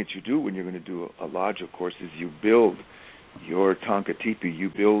first thing that you do when you're going to do a lodge, of course, is you build your Tonka Tipi,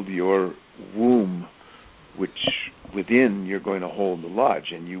 you build your womb, which within you're going to hold the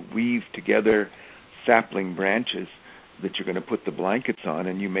lodge, and you weave together sapling branches that you're going to put the blankets on,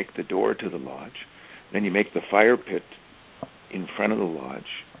 and you make the door to the lodge. Then you make the fire pit in front of the lodge,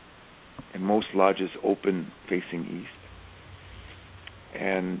 and most lodges open facing east.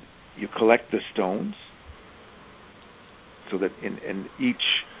 And you collect the stones so that in each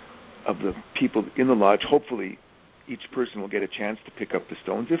of the people in the lodge, hopefully each person will get a chance to pick up the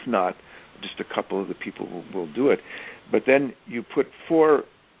stones. If not, just a couple of the people will do it. But then you put 4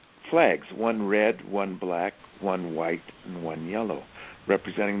 flags, one red, one black, one white, and one yellow,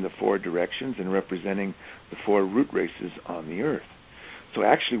 representing the 4 directions and representing the 4 root races on the earth. So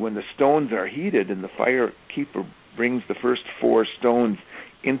actually when the stones are heated and the fire keeper brings the first 4 stones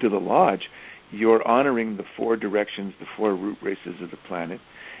into the lodge, you're honoring the 4 directions, the 4 root races of the planet,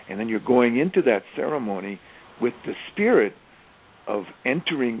 and then you're going into that ceremony with the spirit of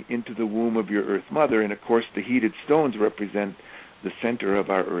entering into the womb of your Earth Mother. And of course the heated stones represent the center of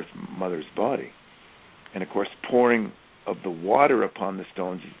our Earth Mother's body. And of course pouring of the water upon the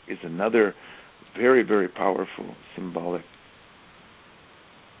stones is another very, very powerful symbolic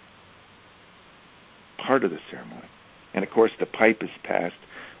part of the ceremony. And of course the pipe is passed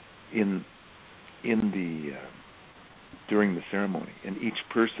in the during the ceremony, and each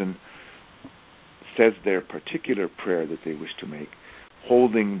person says their particular prayer that they wish to make,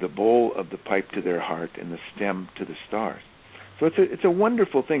 holding the bowl of the pipe to their heart and the stem to the stars. So it's a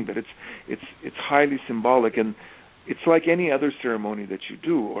wonderful thing, but it's highly symbolic, and it's like any other ceremony that you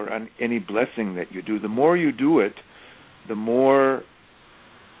do or any blessing that you do. The more you do it, the more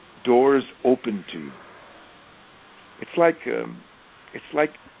doors open to you. It's like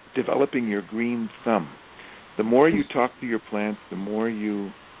developing your green thumb. The more you talk to your plants, the more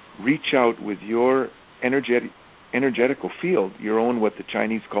you reach out with your energetical field, your own, what the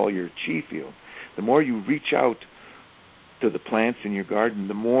Chinese call your chi field. The more you reach out to the plants in your garden,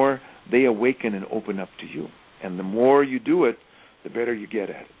 the more they awaken and open up to you. And the more you do it, the better you get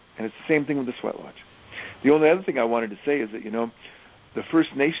at it. And it's the same thing with the sweat lodge. The only other thing I wanted to say is that, the First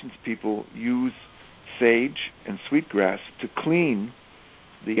Nations people use sage and sweetgrass to clean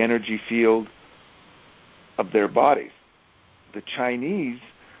the energy field of their bodies. The Chinese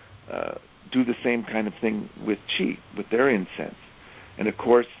do the same kind of thing with qi, with their incense. And of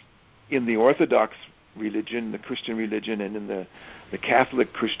course, in the Orthodox religion, the Christian religion, and in the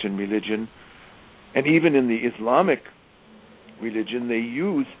Catholic Christian religion, and even in the Islamic religion, they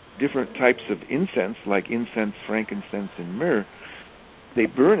use different types of incense, like incense, frankincense, and myrrh. They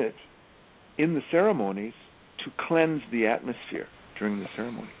burn it in the ceremonies to cleanse the atmosphere during the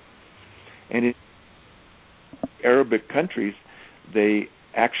ceremony. And Arabic countries, they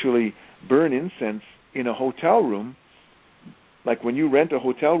actually burn incense in a hotel room. Like when you rent a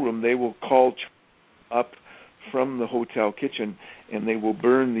hotel room, they will call up from the hotel kitchen and they will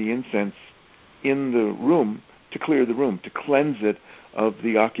burn the incense in the room to clear the room, to cleanse it of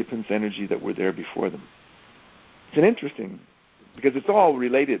the occupants' energy that were there before them. It's an interesting, because it's all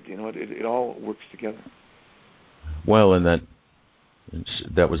related, it all works together. Well, and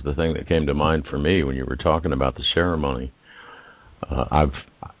that was the thing that came to mind for me when you were talking about the ceremony.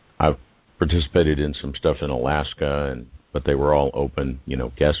 I've participated in some stuff in Alaska, but they were all open,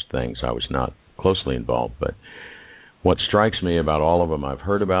 guest things. I was not closely involved, but what strikes me about all of them I've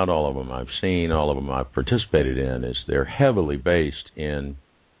heard about, all of them I've seen, all of them I've participated in, is they're heavily based in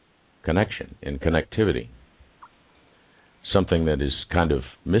connection, in connectivity, something that is kind of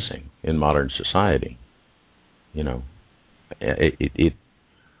missing in modern society. You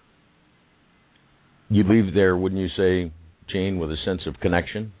leave there, wouldn't you say, Jean, with a sense of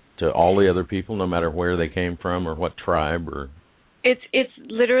connection to all the other people, no matter where they came from or what tribe or... It's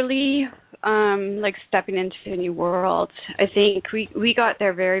literally like stepping into a new world. I think we got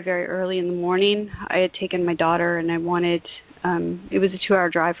there very, very early in the morning. I had taken my daughter, and I wanted, it was a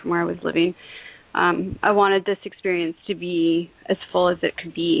 2-hour drive from where I was living. I wanted this experience to be as full as it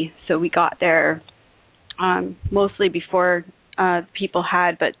could be. So we got there mostly before people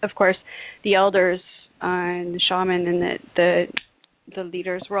had, but of course the elders and the shaman and the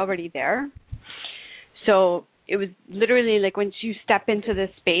leaders were already there. So it was literally like once you step into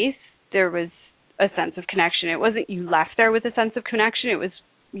this space, there was a sense of connection. It wasn't you left there with a sense of connection. It was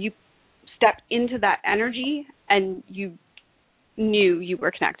you stepped into that energy and you knew you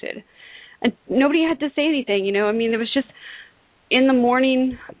were connected. And nobody had to say anything, it was just in the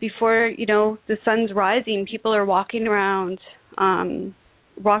morning before, the sun's rising, people are walking around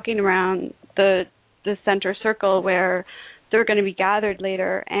the center circle where they're going to be gathered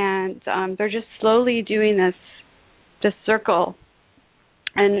later, and they're just slowly doing this circle,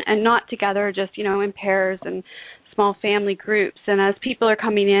 and not together, just in pairs and small family groups. And as people are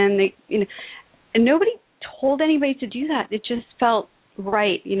coming in, they and nobody told anybody to do that. It just felt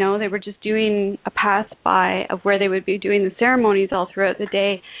right, they were just doing a pass by of where they would be doing the ceremonies all throughout the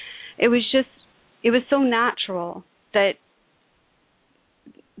day. It was so natural that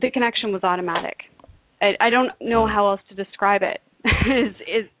the connection was automatic. I don't know how else to describe it,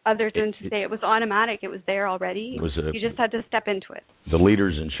 is other than to say it was automatic. It was there already. You just had to step into it. The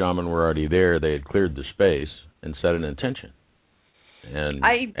leaders and shaman were already there. They had cleared the space and set an intention. And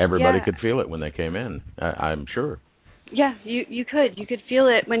everybody could feel it when they came in, I'm sure. Yeah, you could feel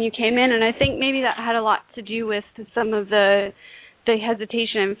it when you came in, and I think maybe that had a lot to do with some of the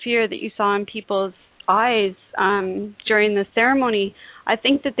hesitation and fear that you saw in people's eyes during the ceremony. I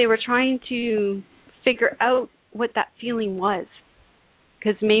think that they were trying to figure out what that feeling was,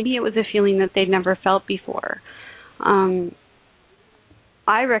 because maybe it was a feeling that they'd never felt before.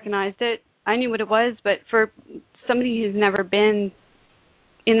 I recognized it. I knew what it was, but for somebody who's never been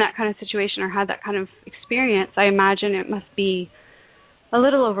in that kind of situation or had that kind of experience, I imagine it must be a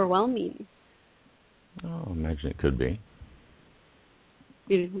little overwhelming. Oh, I imagine it could be.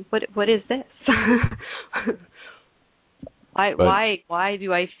 What is this? Why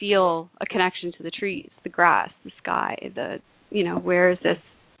do I feel a connection to the trees, the grass, the sky, where is this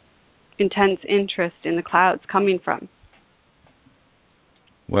intense interest in the clouds coming from?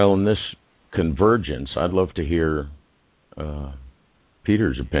 Well, in this convergence, I'd love to hear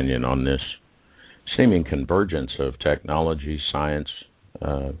Peter's opinion on this seeming convergence of technology, science,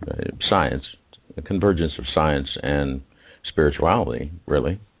 the convergence of science and spirituality,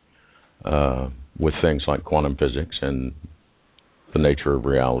 really, with things like quantum physics and the nature of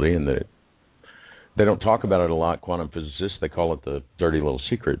reality. And that they don't talk about it a lot, quantum physicists. They call it the dirty little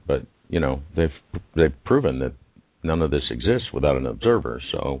secret, but they've proven that none of this exists without an observer.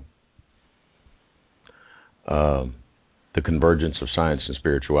 So the convergence of science and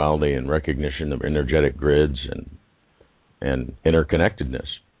spirituality and recognition of energetic grids and interconnectedness,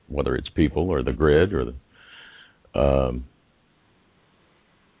 whether it's people or the grid or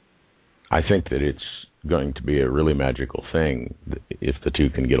I think that it's going to be a really magical thing if the two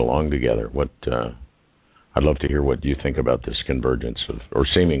can get along together. I'd love to hear what you think about this convergence or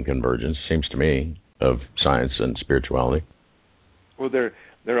seeming convergence, seems to me, of science and spirituality. Well,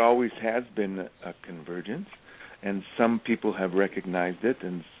 there always has been a convergence, and some people have recognized it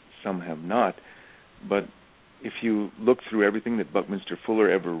and some have not. But if you look through everything that Buckminster Fuller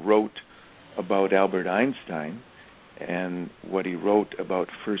ever wrote about Albert Einstein and what he wrote about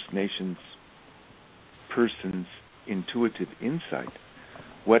First Nations persons' intuitive insight,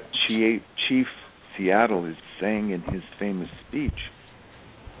 what Chief Seattle is saying in his famous speech,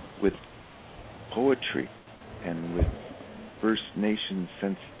 with poetry and with First Nation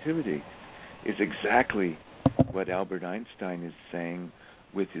sensitivity, is exactly what Albert Einstein is saying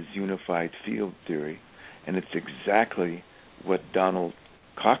with his unified field theory, and it's exactly what Donald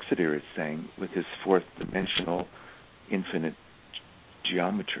Coxeter is saying with his fourth dimensional infinite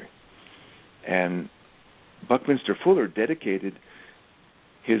geometry. And Buckminster Fuller dedicated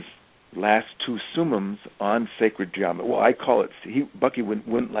his last two summums on sacred geometry. Well, I call it, Bucky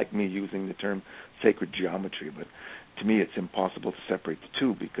wouldn't like me using the term sacred geometry, but to me it's impossible to separate the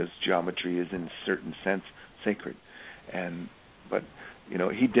two because geometry is in a certain sense sacred. But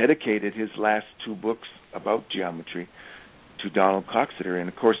he dedicated his last two books about geometry to Donald Coxeter. And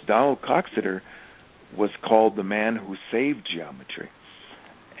of course, Donald Coxeter was called the man who saved geometry.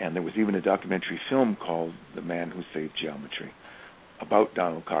 And there was even a documentary film called The Man Who Saved Geometry about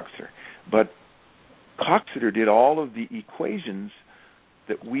Donald Coxeter. But Coxeter did all of the equations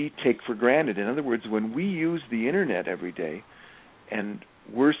that we take for granted. In other words, when we use the internet every day and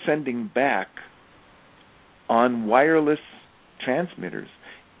we're sending back on wireless transmitters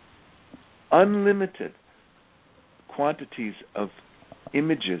unlimited quantities of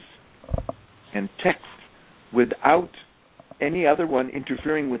images and text without any other one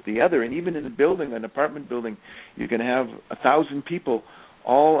interfering with the other. And even in a building, an apartment building, you can have 1,000 people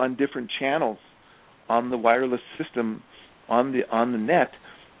all on different channels on the wireless system on the net,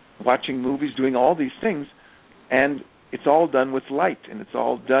 watching movies, doing all these things, and it's all done with light, and it's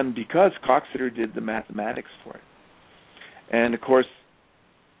all done because Coxeter did the mathematics for it. And of course,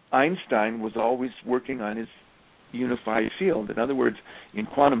 Einstein was always working on his unified field. In other words, in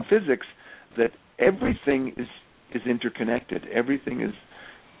quantum physics, that everything is interconnected. Everything is.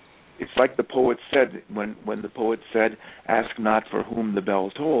 It's like the poet said when the poet said, "Ask not for whom the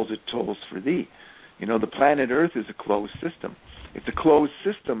bell tolls; it tolls for thee." The planet Earth is a closed system. It's a closed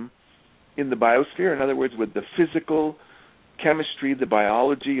system in the biosphere. In other words, with the physical, chemistry, the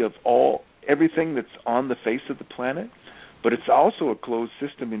biology of everything that's on the face of the planet. But it's also a closed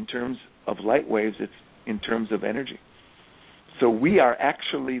system in terms of light waves. It's in terms of energy. So we are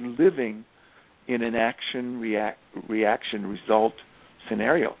actually living in an action-reaction result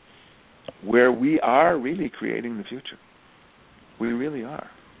scenario where we are really creating the future. We really are,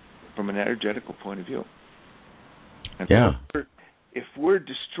 from an energetical point of view. And so if we're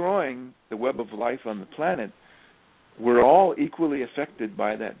destroying the web of life on the planet, we're all equally affected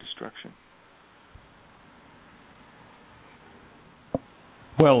by that destruction.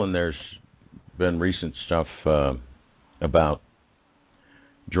 Well, and there's been recent stuff about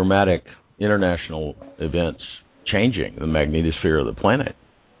dramatic international events changing the magnetosphere of the planet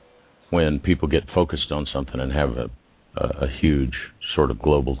when people get focused on something and have a huge sort of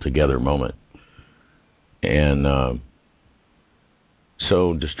global together moment. And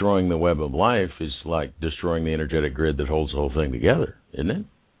so destroying the web of life is like destroying the energetic grid that holds the whole thing together, isn't it?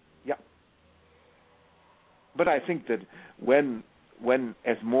 Yeah. But I think that when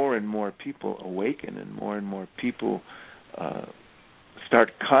as more and more people awaken and more people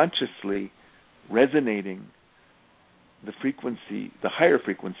start consciously resonating the frequency, the higher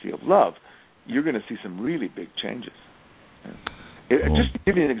frequency of love, you're going to see some really big changes. Just to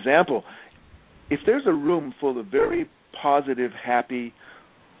give you an example, if there's a room full of very positive, happy,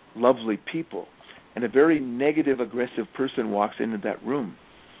 lovely people, and a very negative, aggressive person walks into that room,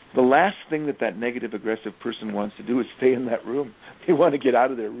 the last thing that negative, aggressive person wants to do is stay in that room. They want to get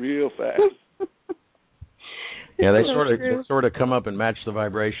out of there real fast. Yeah, they sort of come up and match the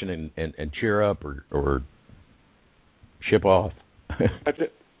vibration and cheer up or ship off. That's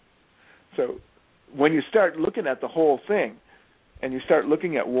it. So when you start looking at the whole thing and you start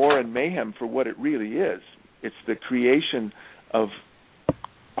looking at war and mayhem for what it really is, it's the creation of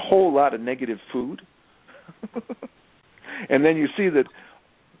a whole lot of negative food. And then you see that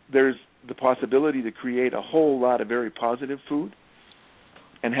there's the possibility to create a whole lot of very positive food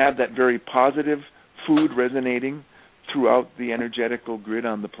and have that very positive food resonating throughout the energetical grid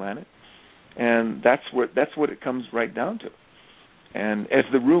on the planet. And that's what it comes right down to. And as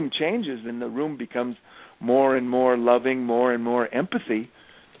the room changes and the room becomes more and more loving, more and more empathy,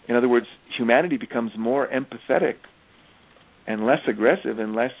 in other words, humanity becomes more empathetic and less aggressive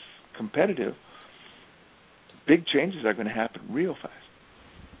and less competitive, big changes are going to happen real fast.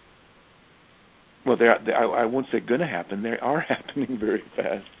 Well, I won't say going to happen. They are happening very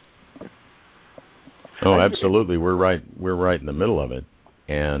fast. Oh, absolutely. We're right in the middle of it.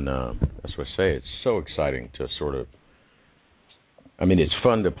 And as I say, it's so exciting to sort of, I mean, it's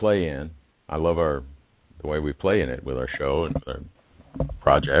fun to play in. I love the way we play in it with our show and our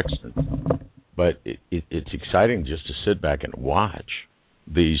projects. but it's exciting just to sit back and watch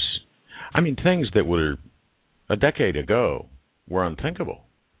these. I mean, things that were a decade ago were unthinkable,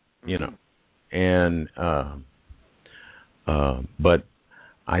 you know. And but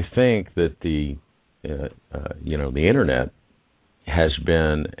I think that the internet has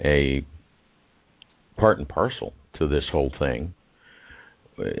been a part and parcel to this whole thing.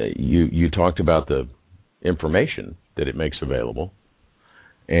 You talked about the information that it makes available,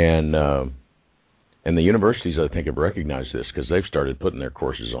 and the universities, I think, have recognized this because they've started putting their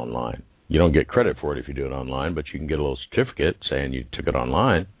courses online. You don't get credit for it if you do it online, but you can get a little certificate saying you took it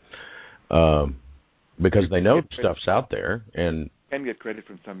online, because they know stuff's out there. And you can get credit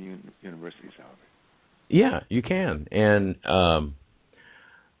from some universities, however. Yeah, you can. And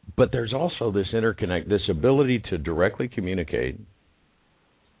but there's also this interconnect, this ability to directly communicate,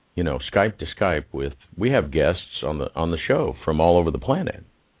 you know, Skype to Skype with. We have guests on the show from all over the planet,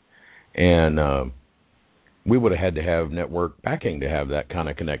 and we would have had to have network backing to have that kind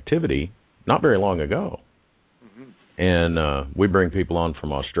of connectivity not very long ago. And we bring people on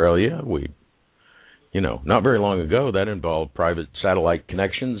from Australia. Not very long ago, that involved private satellite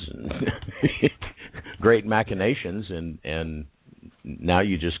connections and great machinations, and now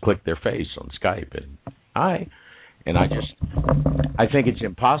you just click their face on Skype and hi. And I think it's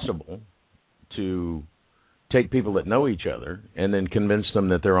impossible to take people that know each other and then convince them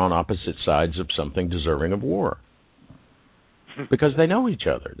that they're on opposite sides of something deserving of war. Because they know each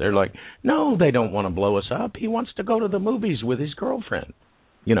other. They're like, no, they don't want to blow us up. He wants to go to the movies with his girlfriend,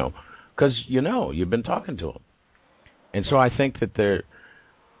 because you've been talking to him. And so I think that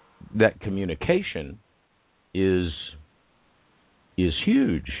that communication is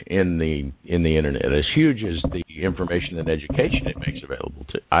huge in the internet, as huge as the information and education it makes available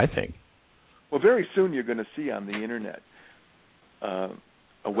to, I think. Well, very soon you're going to see on the internet a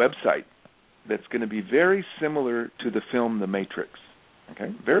website that's going to be very similar to the film The Matrix,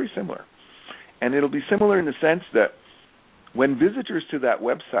 okay? Very similar. And it'll be similar in the sense that when visitors to that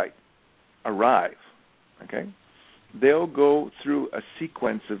website arrive, okay, they'll go through a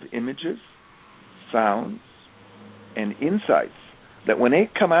sequence of images, sounds, and insights that when they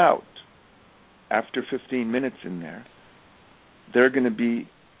come out after 15 minutes in there, they're going to be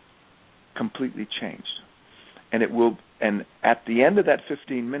completely changed. And at the end of that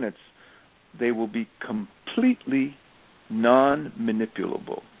 15 minutes, they will be completely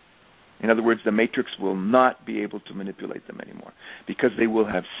non-manipulable. In other words, the Matrix will not be able to manipulate them anymore because they will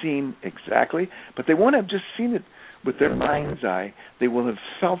have seen exactly, but they won't have just seen it with their mind's eye. They will have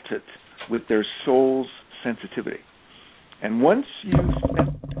felt it with their soul's sensitivity. And once you've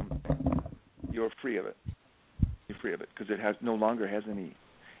felt something, you're free of it. You're free of it because it no longer has any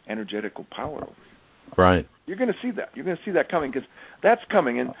energetical power over you. Right. You're going to see that. You're going to see that coming because that's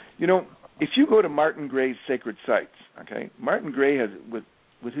coming. And, if you go to Martin Gray's Sacred Sites, okay, Martin Gray has, with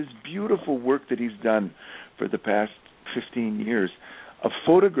his beautiful work that he's done for the past 15 years of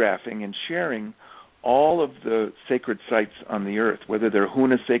photographing and sharing all of the sacred sites on the earth, whether they're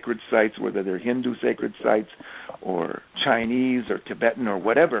Huna sacred sites, whether they're Hindu sacred sites, or Chinese or Tibetan or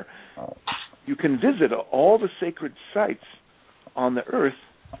whatever, you can visit all the sacred sites on the earth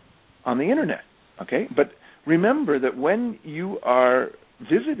on the internet, okay? But remember that when you are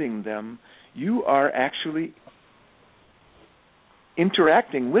visiting them, you are actually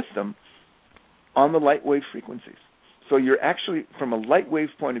interacting with them on the light wave frequencies. So you're actually, from a light wave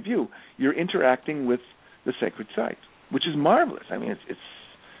point of view, you're interacting with the sacred site, which is marvelous. I mean,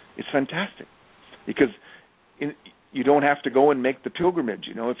 it's fantastic because you don't have to go and make the pilgrimage.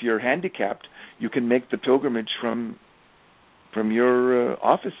 If you're handicapped, you can make the pilgrimage from your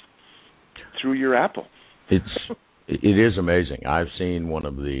office through your Apple. It is amazing. I've seen one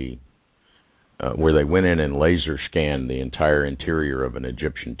of the where they went in and laser scanned the entire interior of an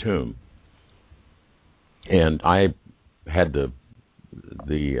Egyptian tomb, and I had the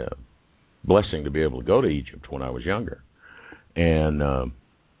blessing to be able to go to Egypt when I was younger, and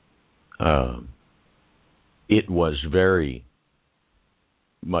it was very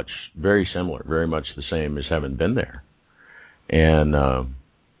similar, very much the same as having been there, and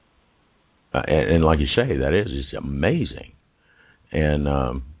like you say, it's amazing,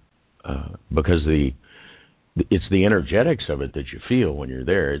 and because it's the energetics of it that you feel when you're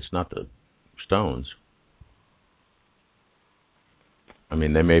there. It's not the stones. I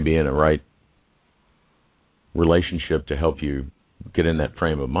mean, they may be in a right relationship to help you get in that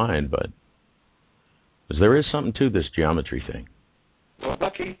frame of mind, but there is something to this geometry thing. Well,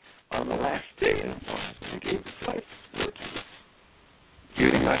 Bucky, on the last day he gave the flight,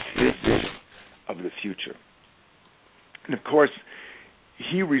 giving us his vision of the future. And of course,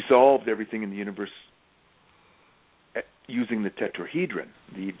 he resolved everything in the universe using the tetrahedron,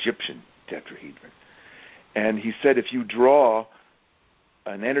 the Egyptian tetrahedron. And he said if you draw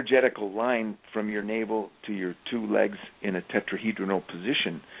an energetical line from your navel to your two legs in a tetrahedral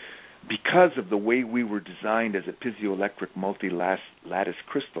position, because of the way we were designed as a piezoelectric multi-lattice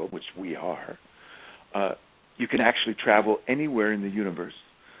crystal, which we are, you can actually travel anywhere in the universe,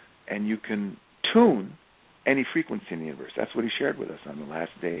 and you can tune any frequency in the universe. That's what he shared with us on the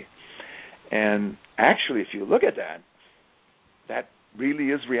last day. And actually, if you look at that, that really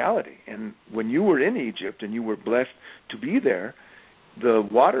is reality. And when you were in Egypt and you were blessed to be there, the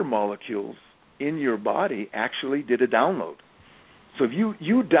water molecules in your body actually did a download. So if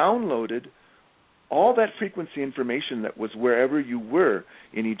you downloaded all that frequency information that was wherever you were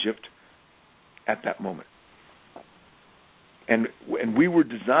in Egypt at that moment. And we were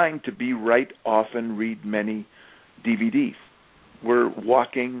designed to be write often, read many DVDs. We're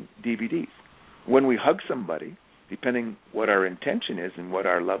walking DVDs. When we hug somebody, depending what our intention is and what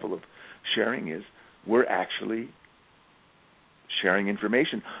our level of sharing is, we're actually sharing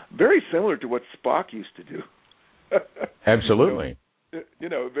information. Very similar to what Spock used to do. Absolutely.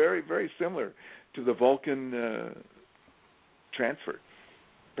 Very, very similar to the Vulcan transfer.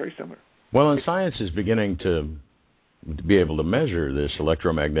 Very similar. Well, and science is beginning to be able to measure this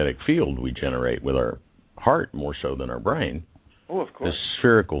electromagnetic field we generate with our heart more so than our brain. Oh, of course. This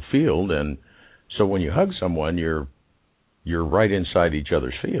spherical field, and so when you hug someone, you're right inside each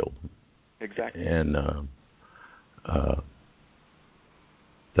other's field. Exactly. And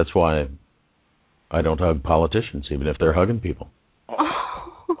that's why I don't hug politicians, even if they're hugging people.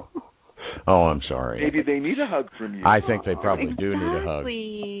 Oh, I'm sorry. Maybe they need a hug from you. I think they probably do need a hug.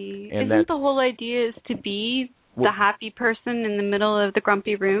 And isn't the whole idea is to be the happy person in the middle of the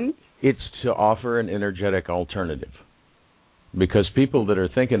grumpy room? It's to offer an energetic alternative. Because people that are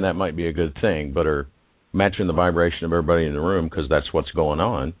thinking that might be a good thing, but are matching the vibration of everybody in the room because that's what's going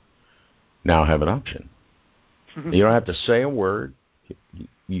on, now have an option. You don't have to say a word.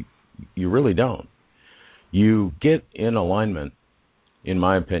 You really don't. You get in alignment, in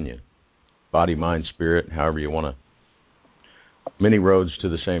my opinion, body, mind, spirit, however you want to. Many roads to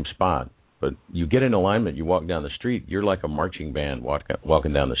the same spot. But you get in alignment, you walk down the street, you're like a marching band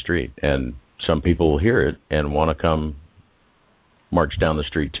walking down the street. And some people will hear it and want to come march down the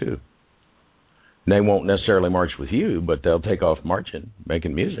street too. And they won't necessarily march with you, but they'll take off marching,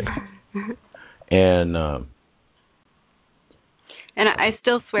 making music. And I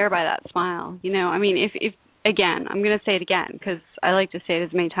still swear by that smile. I mean, if again, I'm going to say it again because I like to say it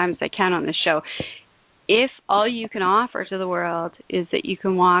as many times as I can on this show. If all you can offer to the world is that you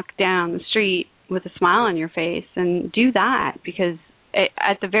can walk down the street with a smile on your face, and do that, because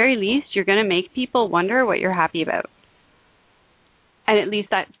at the very least, you're going to make people wonder what you're happy about. And at least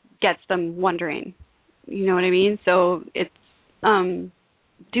that gets them wondering. You know what I mean? So it's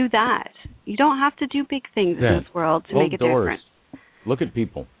do that. You don't have to do big things in this world to make a difference. Look at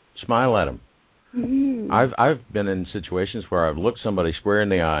people. Smile at them. Mm-hmm. I've been in situations where I've looked somebody square in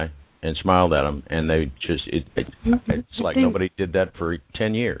the eye and smiled at them, and they just it's like nobody did that for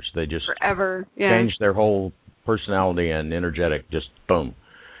 10 years. They just forever changed their whole personality and energetic, just boom.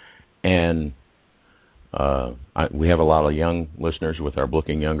 And we have a lot of young listeners with our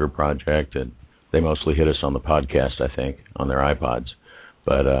Looking Younger project, and they mostly hit us on the podcast, I think, on their iPods.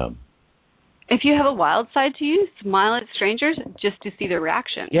 But if you have a wild side to you, smile at strangers just to see their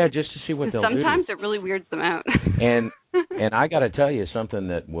reaction. Yeah, just to see what they'll do. Sometimes it really weirds them out. And I got to tell you something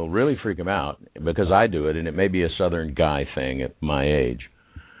that will really freak them out, because I do it, and it may be a Southern guy thing at my age,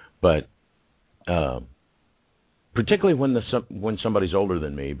 but particularly when somebody's older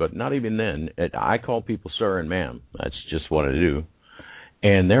than me, but not even then, I call people sir and ma'am. That's just what I do.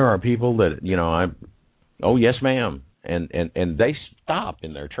 And there are people that, oh, yes, ma'am. And they stop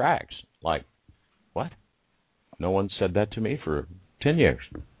in their tracks. Like, what? No one said that to me for 10 years.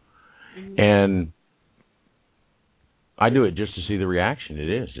 Mm-hmm. And I do it just to see the reaction.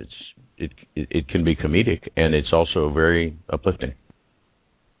 It can be comedic, and it's also very uplifting.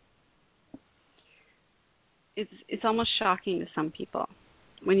 It's almost shocking to some people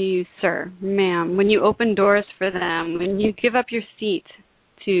when you use sir, ma'am, when you open doors for them, when you give up your seat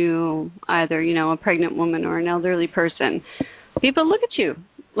to either, a pregnant woman or an elderly person. People look at you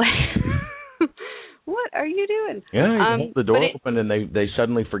like, what are you doing? Yeah, you hold the door open and they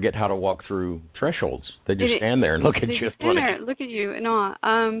suddenly forget how to walk through thresholds. They just stand there and look at you. Look at you and all.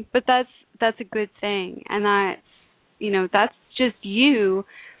 But that's a good thing, and that's just you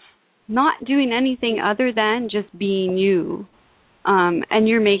not doing anything other than just being you, and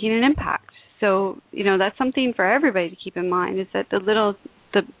you're making an impact. So, that's something for everybody to keep in mind, is that the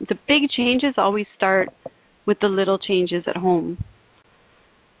big changes always start with the little changes at home.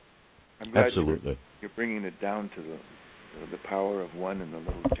 I'm glad Absolutely. You're bringing it down to the power of one and the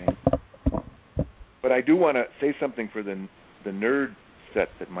little change. But I do want to say something for the nerd set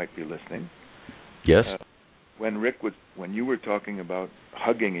that might be listening. Yes. When you were talking about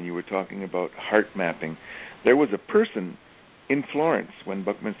hugging and you were talking about heart mapping, there was a person in Florence when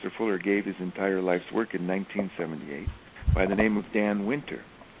Buckminster Fuller gave his entire life's work in 1978 by the name of Dan Winter.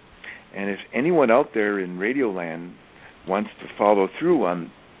 And if anyone out there in Radioland wants to follow through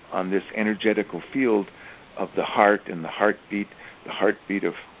on this energetical field of the heart and the heartbeat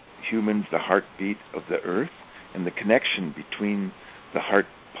of humans, the heartbeat of the earth, and the connection between the heart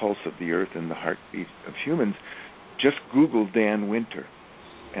pulse of the earth and the heartbeat of humans, just Google Dan Winter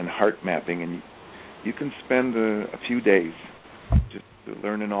and heart mapping, and you can spend a few days just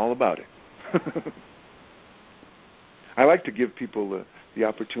learning all about it. I like to give people the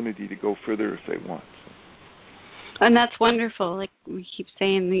opportunity to go further if they want. And that's wonderful. Like we keep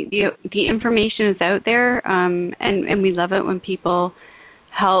saying, the information is out there, and we love it when people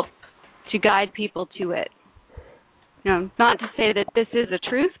help to guide people to it. Not to say that this is a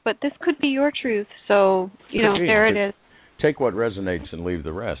truth, but this could be your truth. So, there it is. Take what resonates and leave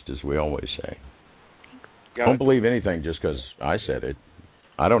the rest, as we always say. Don't believe anything just because I said it.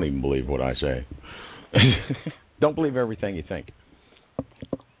 I don't even believe what I say. Don't believe everything you think.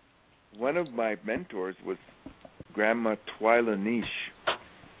 One of my mentors was Grandma Twyla Niche,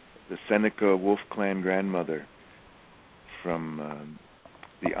 the Seneca Wolf Clan grandmother from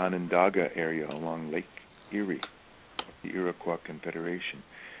the Onondaga area along Lake Erie, the Iroquois Confederation.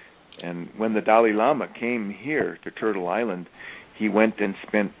 And when the Dalai Lama came here to Turtle Island, he went and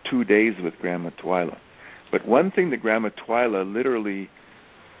spent 2 days with Grandma Twyla. But one thing that Grandma Twyla literally,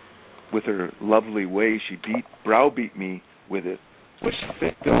 with her lovely way, she browbeat me with it, was she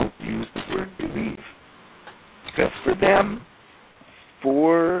said, don't use the word believe. Because for them,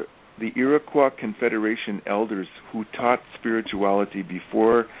 for the Iroquois Confederation elders who taught spirituality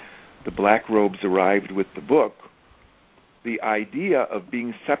before the black robes arrived with the book, the idea of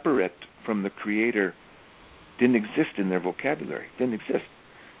being separate from the Creator didn't exist in their vocabulary, didn't exist.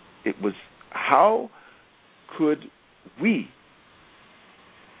 It was, how could we,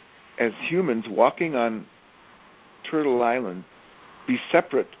 as humans walking on Turtle Island, be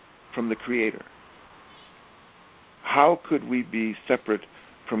separate from the Creator? How could we be separate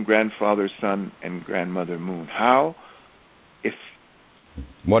from Grandfather Sun and Grandmother Moon? How, if...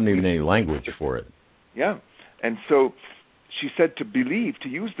 Wasn't even any language for it. Yeah. And so she said to believe, to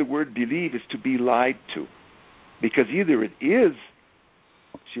use the word believe is to be lied to. Because either it is,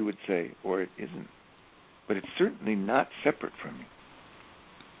 she would say, or it isn't. But it's certainly not separate from you.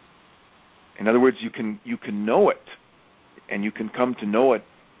 In other words, you can know it, and you can come to know it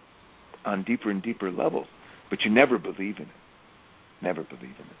on deeper and deeper levels, but you never believe in it. Never believe in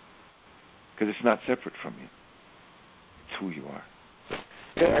it. Because it's not separate from you. It's who you are.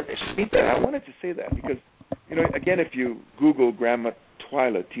 I wanted to say that because, again, if you Google Grandma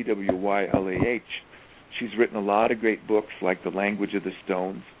Twyla, Twylah, she's written a lot of great books like The Language of the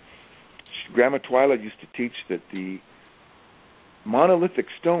Stones. Grandma Twyla used to teach that the monolithic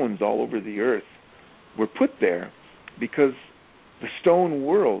stones all over the earth were put there because the stone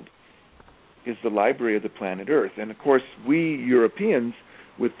world is the library of the planet Earth. And, of course, we Europeans,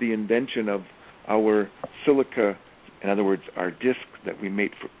 with the invention of our silica, in other words, our disc that we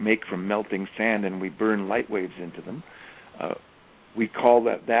make from melting sand and we burn light waves into them, we call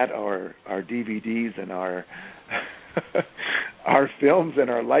that our DVDs and our our films and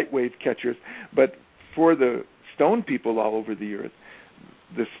our light wave catchers. But for the stone people all over the earth,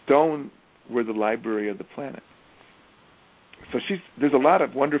 the stone were the library of the planet. So there's a lot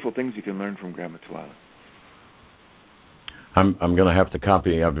of wonderful things you can learn from Grandma Twyla. I'm going to have to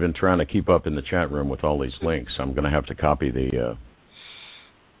copy. I've been trying to keep up in the chat room with all these links. I'm going to have to copy the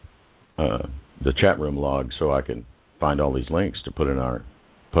chat room log so I can find all these links to put in our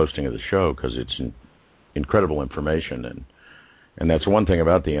posting of the show, because it's incredible information, and that's one thing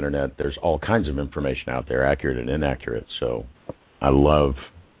about the internet. There's all kinds of information out there, accurate and inaccurate. So I love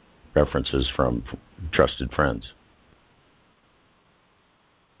references from trusted friends.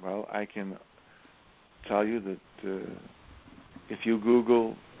 Well, I can tell you that if you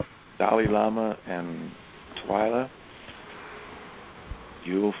Google Dalai Lama and Twyla,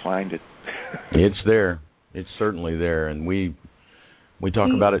 you'll find it. It's there. It's certainly there, and we talk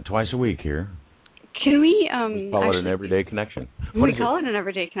about it twice a week here. Can we call it an everyday connection? We call it an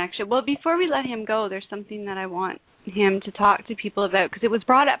everyday connection. Well, before we let him go, there's something that I want him to talk to people about, because it was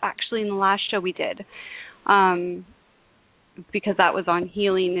brought up actually in the last show we did, because that was on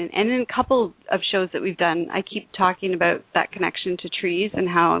healing, and in a couple of shows that we've done, I keep talking about that connection to trees and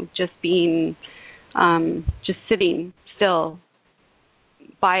how just being, just sitting still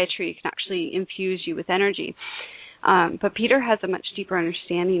by a tree can actually infuse you with energy. But Peter has a much deeper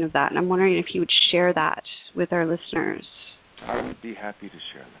understanding of that, and I'm wondering if you would share that with our listeners. I would be happy to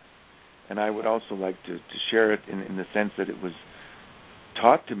share that. And I would also like to share it in the sense that it was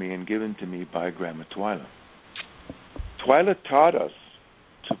taught to me and given to me by Grandma Twyla. Twyla taught us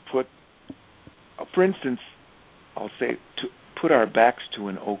to put, for instance, I'll say, to put our backs to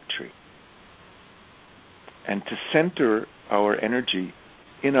an oak tree and to center our energy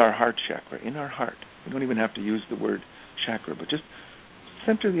in our heart chakra, in our heart. You don't even have to use the word chakra, but just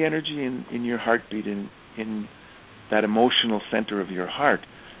center the energy in your heartbeat, in that emotional center of your heart.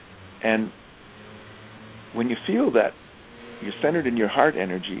 And when you feel that you're centered in your heart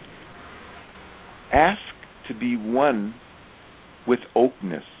energy, ask to be one with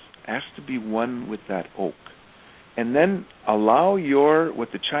oakness. Ask to be one with that oak. And then allow your, what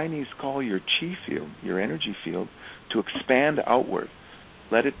the Chinese call your chi field, your energy field, to expand outward.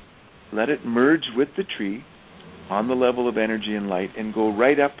 Let it merge with the tree on the level of energy and light and go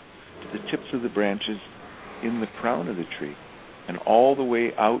right up to the tips of the branches in the crown of the tree and all the way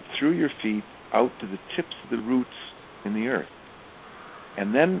out through your feet, out to the tips of the roots in the earth.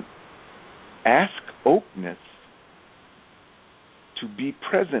 And then ask oakness to be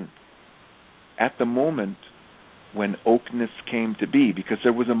present at the moment when oakness came to be, because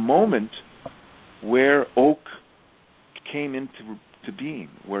there was a moment where oak came into being,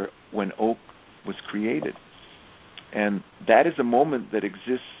 when oak was created. And that is a moment that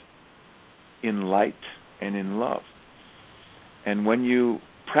exists in light and in love. And when you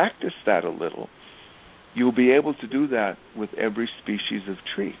practice that a little, you'll be able to do that with every species of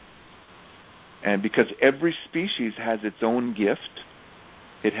tree. And because every species has its own gift,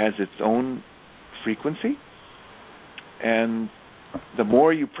 it has its own frequency, and the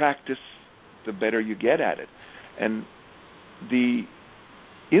more you practice, the better you get at it. And in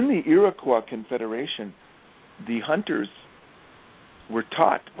the Iroquois Confederation, the hunters were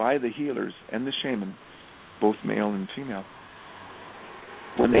taught by the healers and the shaman, both male and female,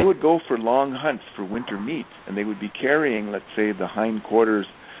 when they would go for long hunts for winter meat, and they would be carrying, let's say, the hindquarters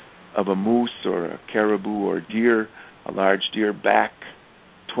of a moose or a caribou or deer, a large deer, back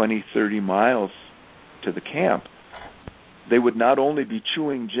 20, 30 miles to the camp, they would not only be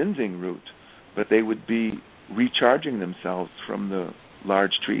chewing ginseng root, but they would be recharging themselves from the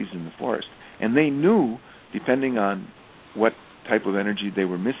large trees in the forest. And they knew, depending on what type of energy they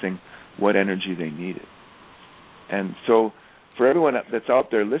were missing, what energy they needed. And so for everyone that's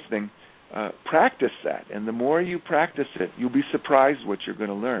out there listening, practice that. And the more you practice it, you'll be surprised what you're going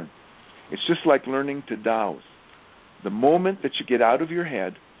to learn. It's just like learning to dowse. The moment that you get out of your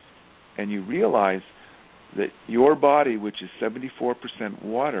head and you realize that your body, which is 74%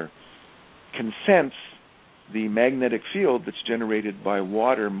 water, can sense the magnetic field that's generated by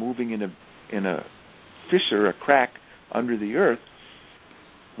water moving in a fissure, a crack under the earth,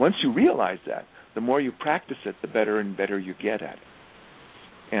 once you realize that, the more you practice it, the better and better you get at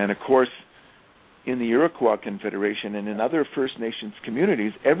it. And of course, in the Iroquois Confederation and in other First Nations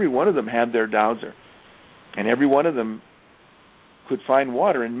communities, every one of them had their dowser. And every one of them could find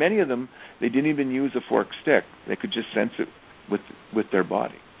water. And many of them, they didn't even use a forked stick. They could just sense it with their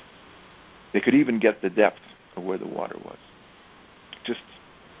body. They could even get the depth of where the water was, just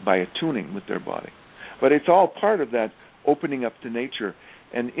by attuning with their body. But it's all part of that opening up to nature.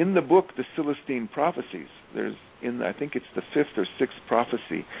 And in the book, the Celestine Prophecies, I think it's the 5th or 6th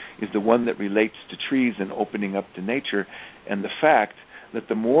prophecy, is the one that relates to trees and opening up to nature, and the fact that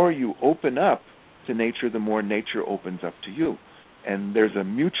the more you open up to nature, the more nature opens up to you. And there's a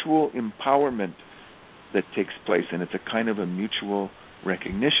mutual empowerment that takes place, and it's a kind of a mutual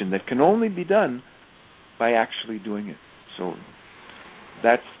recognition that can only be done by actually doing it. So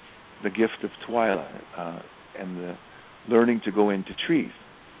that's the gift of Twyla and the learning to go into trees.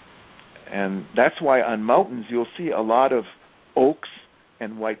 And that's why on mountains you'll see a lot of oaks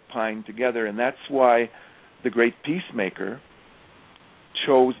and white pine together, and that's why the great peacemaker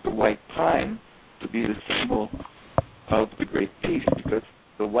chose the white pine to be the symbol of the great peace, because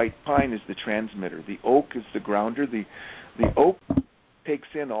the white pine is the transmitter. The oak is the grounder. The oak takes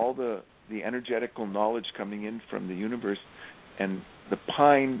in all the energetical knowledge coming in from the universe, and the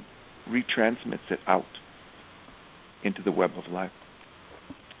pine retransmits it out into the web of life.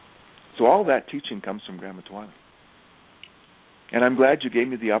 So all that teaching comes from Grandma Twyla. And I'm glad you gave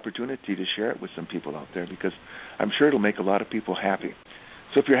me the opportunity to share it with some people out there, because I'm sure it'll make a lot of people happy.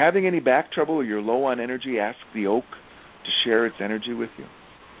 So if you're having any back trouble or you're low on energy, ask the oak to share its energy with you.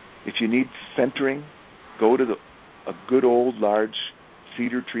 If you need centering, go to a good old large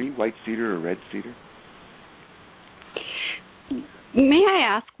cedar tree, white cedar or red cedar. May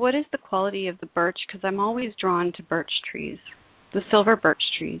I ask, what is the quality of the birch? Because I'm always drawn to birch trees, the silver birch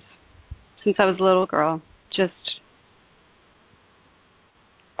trees, since I was a little girl.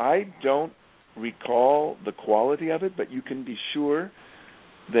 I don't recall the quality of it, but you can be sure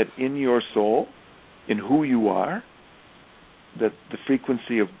that in your soul, in who you are, that the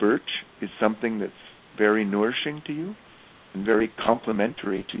frequency of birch is something that's very nourishing to you and very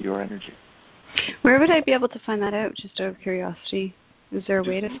complementary to your energy. Where would I be able to find that out, just out of curiosity? Is there a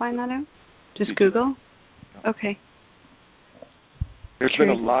way to find that out? Just Google? Okay. There's been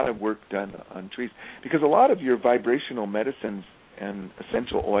a lot of work done on trees, because a lot of your vibrational medicines and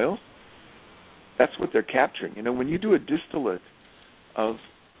essential oils, that's what they're capturing. You know, when you do a distillate of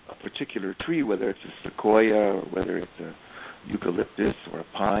a particular tree, whether it's a sequoia or whether it's a eucalyptus or a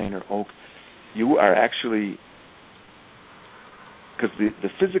pine or oak, you are actually, because the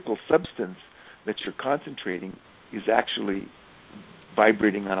physical substance that you're concentrating is actually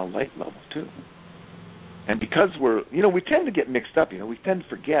vibrating on a light level too. And because we tend to get mixed up, we tend to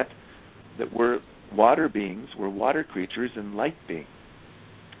forget that we're water beings, we're water creatures and light beings.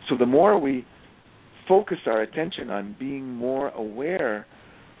 So the more we focus our attention on being more aware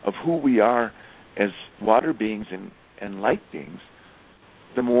of who we are as water beings and light beings,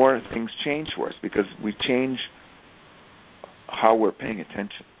 the more things change for us, because we change how we're paying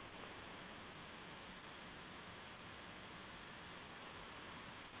attention.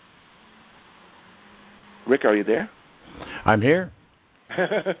 Rick, are you there? I'm here.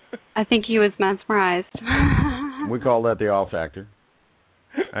 I think he was mesmerized. We call that the awe factor.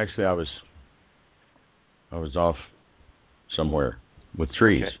 Actually, I was off somewhere with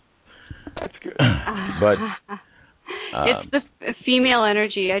trees. Okay. That's good. But it's the female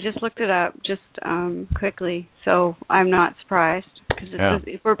energy. I just looked it up quickly, so I'm not surprised, because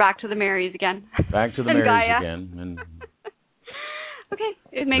we're back to the Marys again. Back to the and Marys Gaia. again. And okay,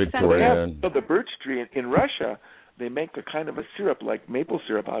 it makes Victoria sense. So the birch tree in Russia, they make a kind of a syrup like maple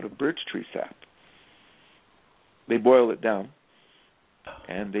syrup out of birch tree sap. They boil it down,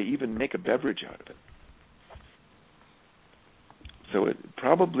 and they even make a beverage out of it. So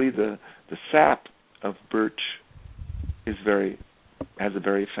probably the sap of birch has a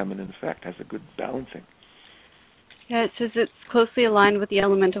very feminine effect, has a good balancing. Yeah, it says it's closely aligned with the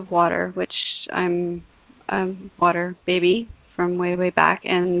element of water, which I'm a water baby from way, way back,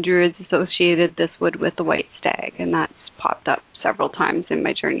 and Druids associated this wood with the white stag, and that's popped up several times in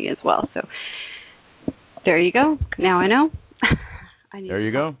my journey as well. So there you go. Now I know. There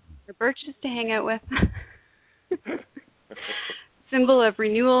you go. The birches to hang out with. Symbol of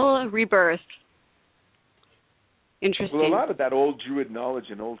renewal, rebirth. Interesting. Well, a lot of that old Druid knowledge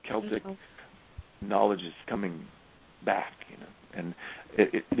and old Celtic knowledge is coming back, and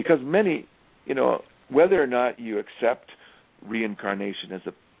because many, whether or not you accept reincarnation as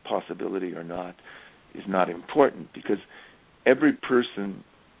a possibility or not is not important, because every person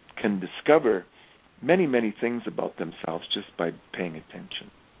can discover many, many things about themselves just by paying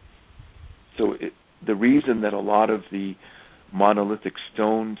attention. So the reason that a lot of the monolithic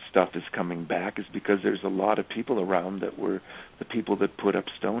stone stuff is coming back is because there's a lot of people around that were the people that put up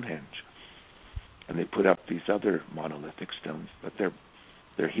Stonehenge, and they put up these other monolithic stones, but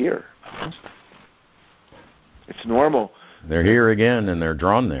they're here. It's normal. They're here again, and they're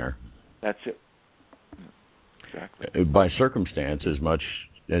drawn there. That's it. Exactly. By circumstance, as much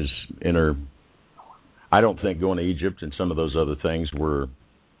as inner. I don't think going to Egypt and some of those other things were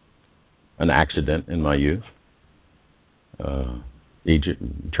an accident in my youth.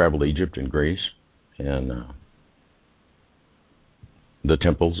 Traveled to Egypt and Greece, and the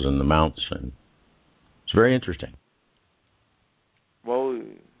temples and the mounts, and it's very interesting. Well,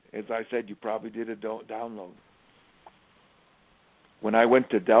 as I said, you probably did a download. When I went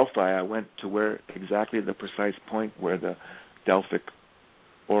to Delphi, I went to where exactly the precise point where the Delphic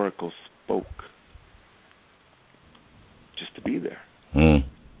oracle spoke, just to be there.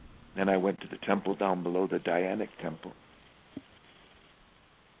 Then I went to the temple down below, the Dianic temple.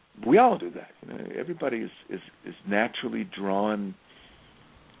 We all do that. Everybody is naturally drawn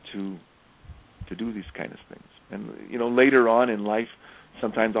to do these kind of things. And later on in life,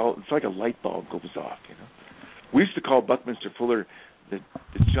 sometimes it's like a light bulb goes off. We used to call Buckminster Fuller the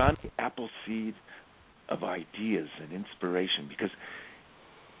Johnny Appleseed of ideas and inspiration, because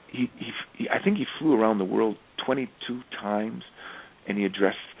he I think he flew around the world 22 times, and he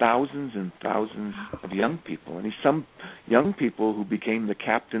addressed thousands and thousands of young people. And some young people who became the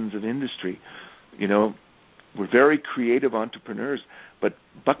captains of industry, were very creative entrepreneurs, but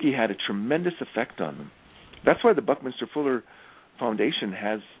Bucky had a tremendous effect on them. That's why the Buckminster Fuller Foundation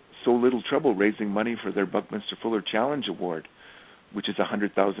has so little trouble raising money for their Buckminster Fuller Challenge Award, which is a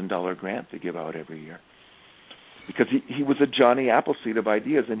 $100,000 grant they give out every year. Because he was a Johnny Appleseed of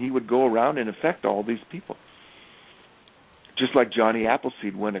ideas, and he would go around and affect all these people. Just like Johnny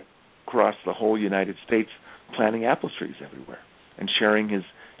Appleseed went across the whole United States planting apple trees everywhere and sharing his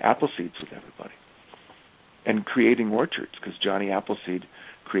apple seeds with everybody and creating orchards, because Johnny Appleseed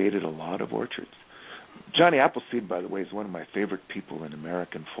created a lot of orchards. Johnny Appleseed, by the way, is one of my favorite people in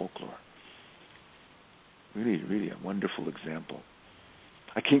American folklore. Really, really a wonderful example.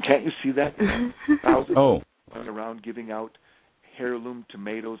 Can't you see that? Thousands going around giving out heirloom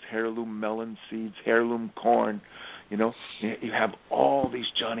tomatoes, heirloom melon seeds, heirloom corn. You have all these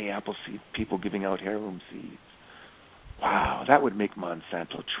Johnny Appleseed people giving out heirloom seeds. Wow, that would make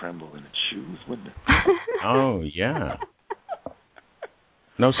Monsanto tremble in its shoes, wouldn't it? Oh, yeah.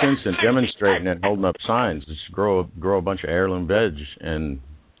 No sense in demonstrating and holding up signs. Just grow a bunch of heirloom veg, and,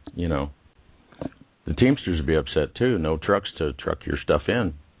 the Teamsters would be upset, too. No trucks to truck your stuff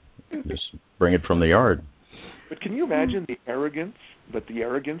in. Just bring it from the yard. But can you imagine the arrogance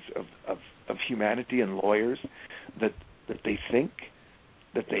of humanity and lawyers that they think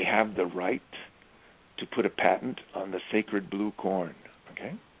that they have the right to put a patent on the sacred blue corn,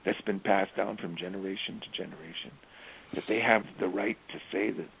 okay, that's been passed down from generation to generation, that they have the right to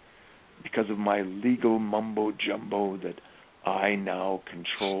say that because of my legal mumbo-jumbo that I now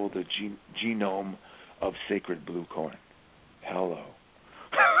control the genome of sacred blue corn. Hello.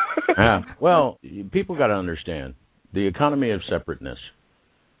 Well, people got to understand, the economy of separateness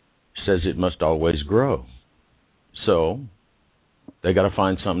says it must always grow. So they got to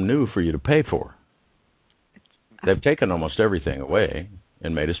find something new for you to pay for. They've taken almost everything away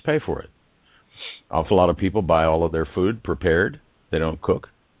and made us pay for it. Awful lot of people buy all of their food prepared. They don't cook.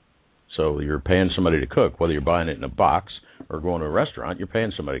 So you're paying somebody to cook. Whether you're buying it in a box or going to a restaurant, you're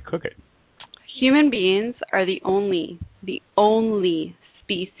paying somebody to cook it. Human beings are the only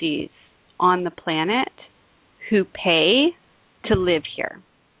species on the planet who pay to live here.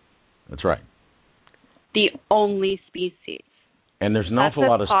 That's right. The only species. And there's an awful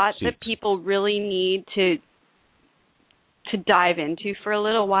lot of thought that people really need to dive into for a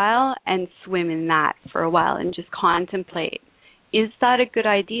little while and swim in that for a while and just contemplate. Is that a good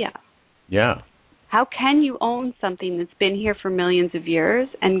idea? Yeah. How can you own something that's been here for millions of years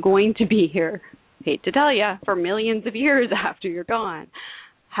and going to be here, hate to tell you, for millions of years after you're gone?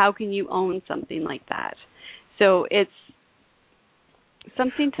 How can you own something like that? So it's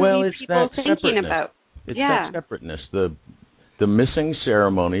something to leave people thinking about. It's that separateness, the missing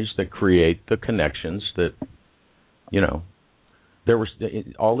ceremonies that create the connections that, there was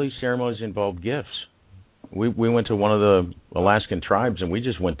all these ceremonies involved gifts. We went to one of the Alaskan tribes, and we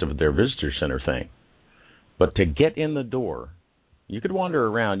just went to their visitor center thing. But to get in the door, you could wander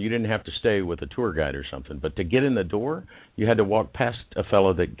around. You didn't have to stay with a tour guide or something. But to get in the door, you had to walk past a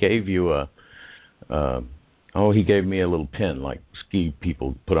fellow that gave you he gave me a little pin like ski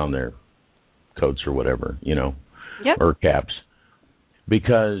people put on their coats or whatever, yep. Or caps.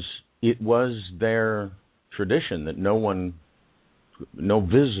 Because it was their tradition that no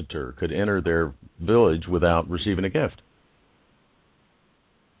visitor could enter their village without receiving a gift.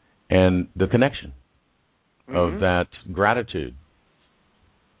 And the connection of that gratitude.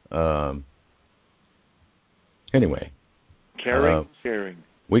 Anyway. Caring.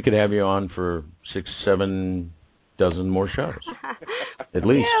 We could have you on for 6-7 dozen more shows, at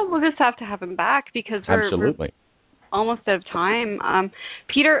least. Yeah, we'll just have to have him back because we're almost out of time.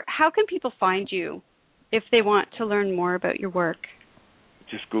 Peter, how can people find you if they want to learn more about your work?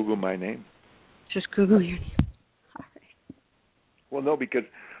 Just Google my name. Just Google your name. All right. Well, no, because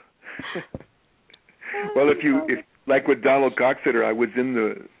if like with Donald Coxeter, I was in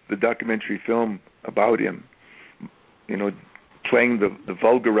the documentary film about him, playing the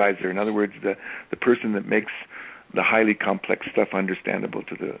vulgarizer. In other words, the person that makes the highly complex stuff understandable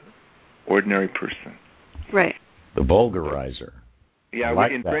to the ordinary person. Right. The vulgarizer. Yeah,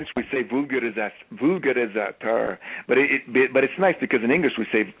 in French we say vulgarisateur, but it's nice because in English we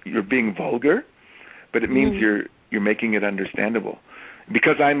say you're being vulgar, but it means you're making it understandable.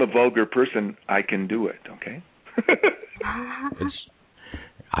 Because I'm a vulgar person, I can do it. Okay.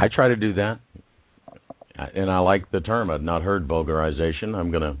 I try to do that, and I like the term. I've not heard vulgarization.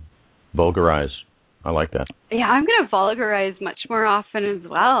 I'm going to vulgarize. I like that. Yeah, I'm going to vulgarize much more often as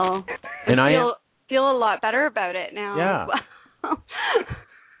well. And I feel a lot better about it now. Yeah.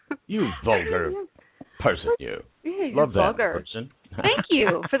 You vulgar person, you. Yeah, Love that vulgar. person. Thank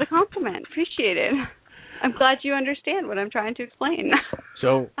you for the compliment. Appreciate it. I'm glad you understand what I'm trying to explain.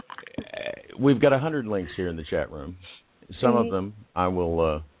 So we've got 100 links here in the chat room. Some of them I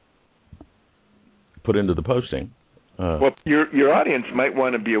will put into the posting. Well, your audience might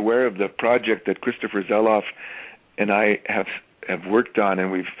want to be aware of the project that Christopher Zeloff and I have worked on,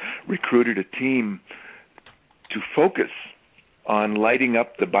 and we've recruited a team to focus on lighting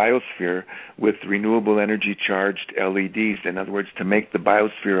up the biosphere with renewable energy charged LEDs. In other words, to make the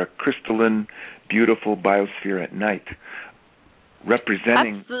biosphere a crystalline, beautiful biosphere at night,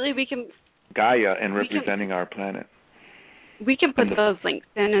 representing Gaia and representing our planet. We can put those links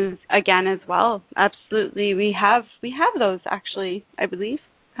in again as well. Absolutely, we have those actually. I believe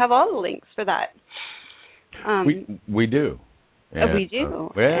have all the links for that. We do. And, we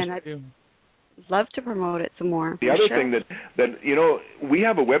do, yes, and I'd love to promote it some more. The other thing that we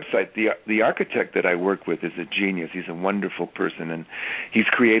have a website. The architect that I work with is a genius. He's a wonderful person, and he's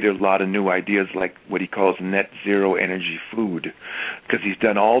created a lot of new ideas, like what he calls net zero energy food, because he's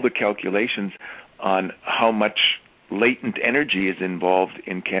done all the calculations on how much latent energy is involved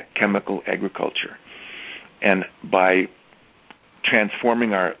in chemical agriculture. And by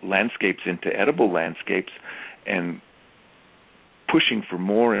transforming our landscapes into edible landscapes and pushing for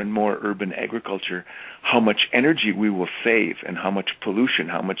more and more urban agriculture, how much energy we will save and how much pollution,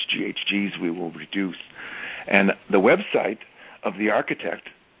 how much GHGs we will reduce. And the website of the architect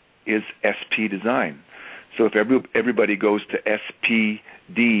is SP Design. So if everybody goes to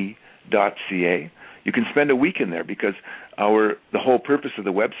spd.ca, you can spend a week in there, because the whole purpose of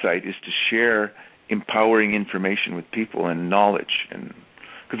the website is to share empowering information with people and knowledge. And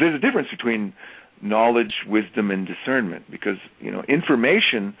because there's a difference between knowledge, wisdom, and discernment, because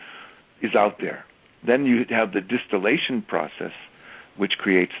information is out there. Then you have the distillation process, which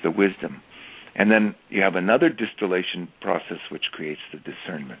creates the wisdom. And then you have another distillation process which creates the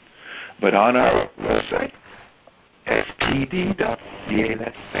discernment. But on our website, spd.ca,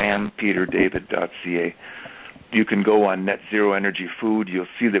 that's SamPeterDavid.ca. You can go on Net Zero Energy Food. You'll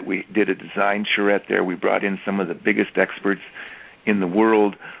see that we did a design charrette there. We brought in some of the biggest experts in the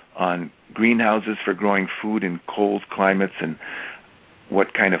world on greenhouses for growing food in cold climates and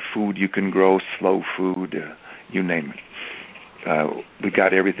what kind of food you can grow, slow food, you name it. We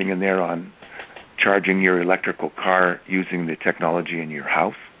got everything in there on charging your electrical car using the technology in your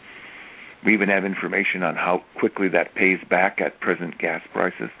house. We even have information on how quickly that pays back at present gas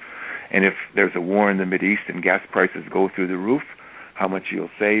prices. And if there's a war in the Mideast and gas prices go through the roof, how much you'll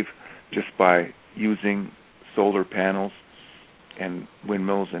save just by using solar panels and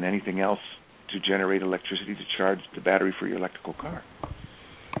windmills and anything else to generate electricity to charge the battery for your electrical car.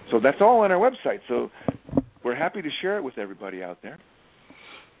 So that's all on our website. So we're happy to share it with everybody out there.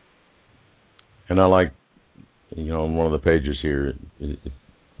 And I like, on one of the pages here, it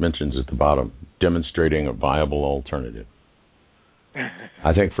mentions at the bottom, demonstrating a viable alternative.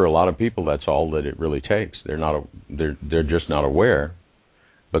 I think for a lot of people, that's all that it really takes. They're just not aware.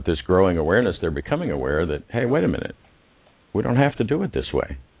 But this growing awareness, they're becoming aware that, hey, wait a minute, we don't have to do it this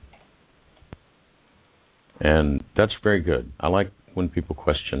way. And that's very good. I like when people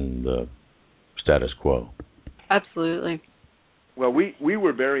question the status quo. Absolutely. Well, we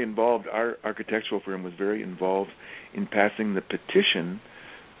were very involved. Our architectural firm was very involved in passing the petition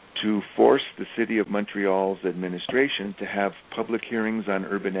to force the City of Montreal's administration to have public hearings on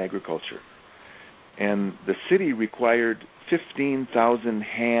urban agriculture. And the city required 15,000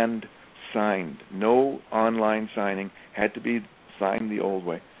 hand-signed, no online signing, had to be signed the old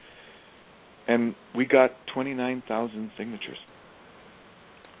way. And we got 29,000 signatures.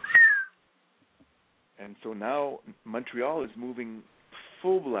 And so now Montreal is moving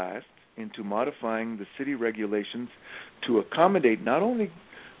full blast into modifying the city regulations to accommodate not only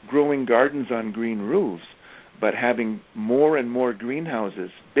growing gardens on green roofs, but having more and more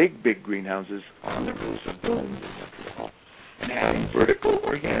greenhouses, big greenhouses on the roofs of buildings in Montreal, and having vertical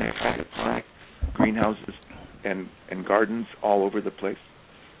organic hydroponic greenhouses and gardens all over the place.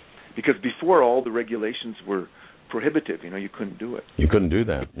 Because before, all the regulations were prohibitive. You couldn't do it. You couldn't do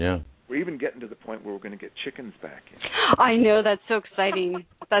that, yeah. We're even getting to the point where we're going to get chickens back in. I know, that's so exciting.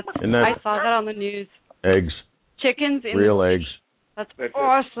 I saw that on the news. Eggs. Chickens in real eggs. That's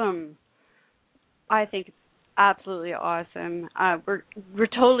awesome. I think it's absolutely awesome. We're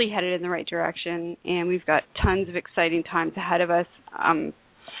totally headed in the right direction, and we've got tons of exciting times ahead of us.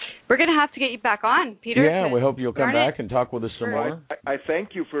 We're going to have to get you back on, Peter. Yeah, we hope you'll come back and talk with us some more. I thank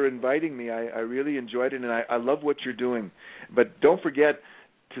you for inviting me. I really enjoyed it, and I love what you're doing. But don't forget,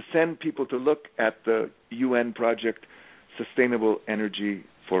 to send people to look at the UN project, Sustainable Energy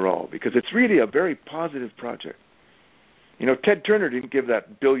for All, because it's really a very positive project. You know, Ted Turner didn't give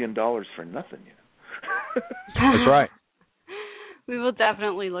that $1 billion for nothing. You know? That's right. We will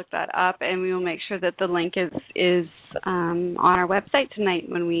definitely look that up, and we will make sure that the link is on our website tonight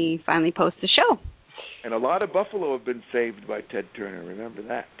when we finally post the show. And a lot of buffalo have been saved by Ted Turner. Remember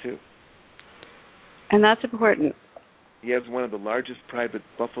that, too. And that's important. He has one of the largest private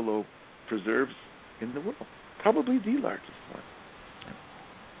buffalo preserves in the world. Probably the largest one.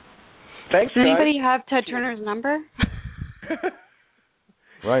 Thanks, Does guys. anybody have Ted Turner's number?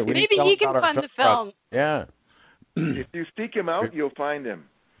 Right. Maybe he can fund the film. Yeah. If you seek him out, you'll find him.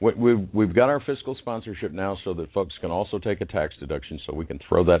 We've got our fiscal sponsorship now so that folks can also take a tax deduction, so we can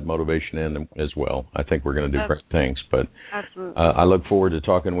throw that motivation in as well. I think we're going to do great things. But absolutely. I look forward to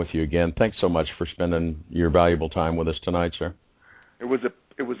talking with you again. Thanks so much for spending your valuable time with us tonight, sir. It was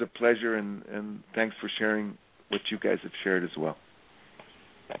a pleasure, and thanks for sharing what you guys have shared as well.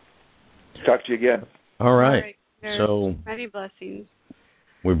 Talk to you again. All right. So many blessings.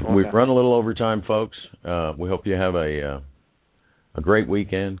 We've run a little over time, folks. We hope you have a great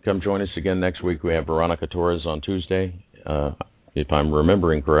weekend. Come join us again next week. We have Veronica Torres on Tuesday, if I'm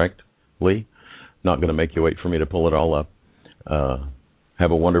remembering correctly. Not going to make you wait for me to pull it all up. Have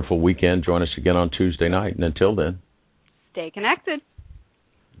a wonderful weekend. Join us again on Tuesday night. And until then, stay connected.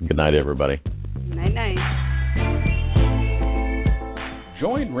 Good night, everybody. Night-night.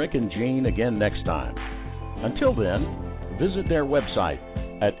 Join Rick and Jean again next time. Until then, visit their website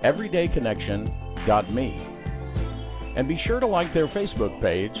at everydayconnection.me. And be sure to like their Facebook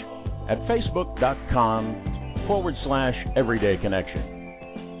page at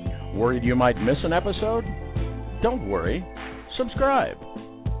facebook.com/everydayconnection. Worried you might miss an episode? Don't worry. Subscribe.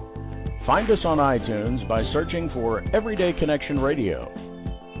 Find us on iTunes by searching for Everyday Connection Radio.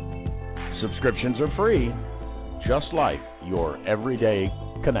 Subscriptions are free, just like your Everyday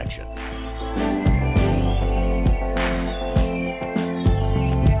Connection.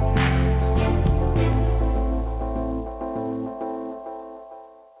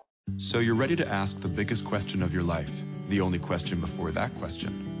 So you're ready to ask the biggest question of your life, the only question before that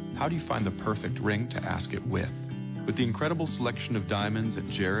question. How do you find the perfect ring to ask it with? With the incredible selection of diamonds at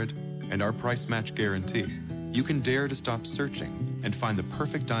Jared and our price match guarantee, you can dare to stop searching and find the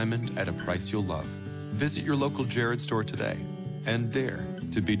perfect diamond at a price you'll love. Visit your local Jared store today and dare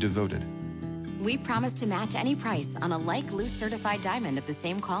to be devoted. We promise to match any price on a like-loose certified diamond of the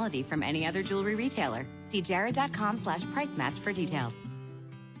same quality from any other jewelry retailer. See jared.com/price match for details.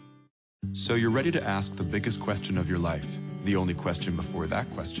 So you're ready to ask the biggest question of your life, the only question before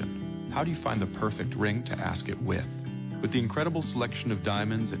that question. How do you find the perfect ring to ask it with? With the incredible selection of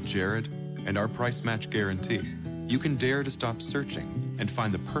diamonds at Jared and our price match guarantee, you can dare to stop searching and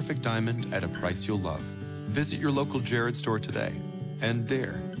find the perfect diamond at a price you'll love. Visit your local Jared store today and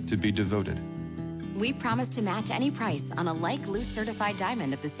dare to be devoted. We promise to match any price on a like-loose certified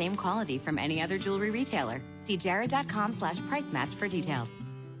diamond of the same quality from any other jewelry retailer. See jared.com/price match for details.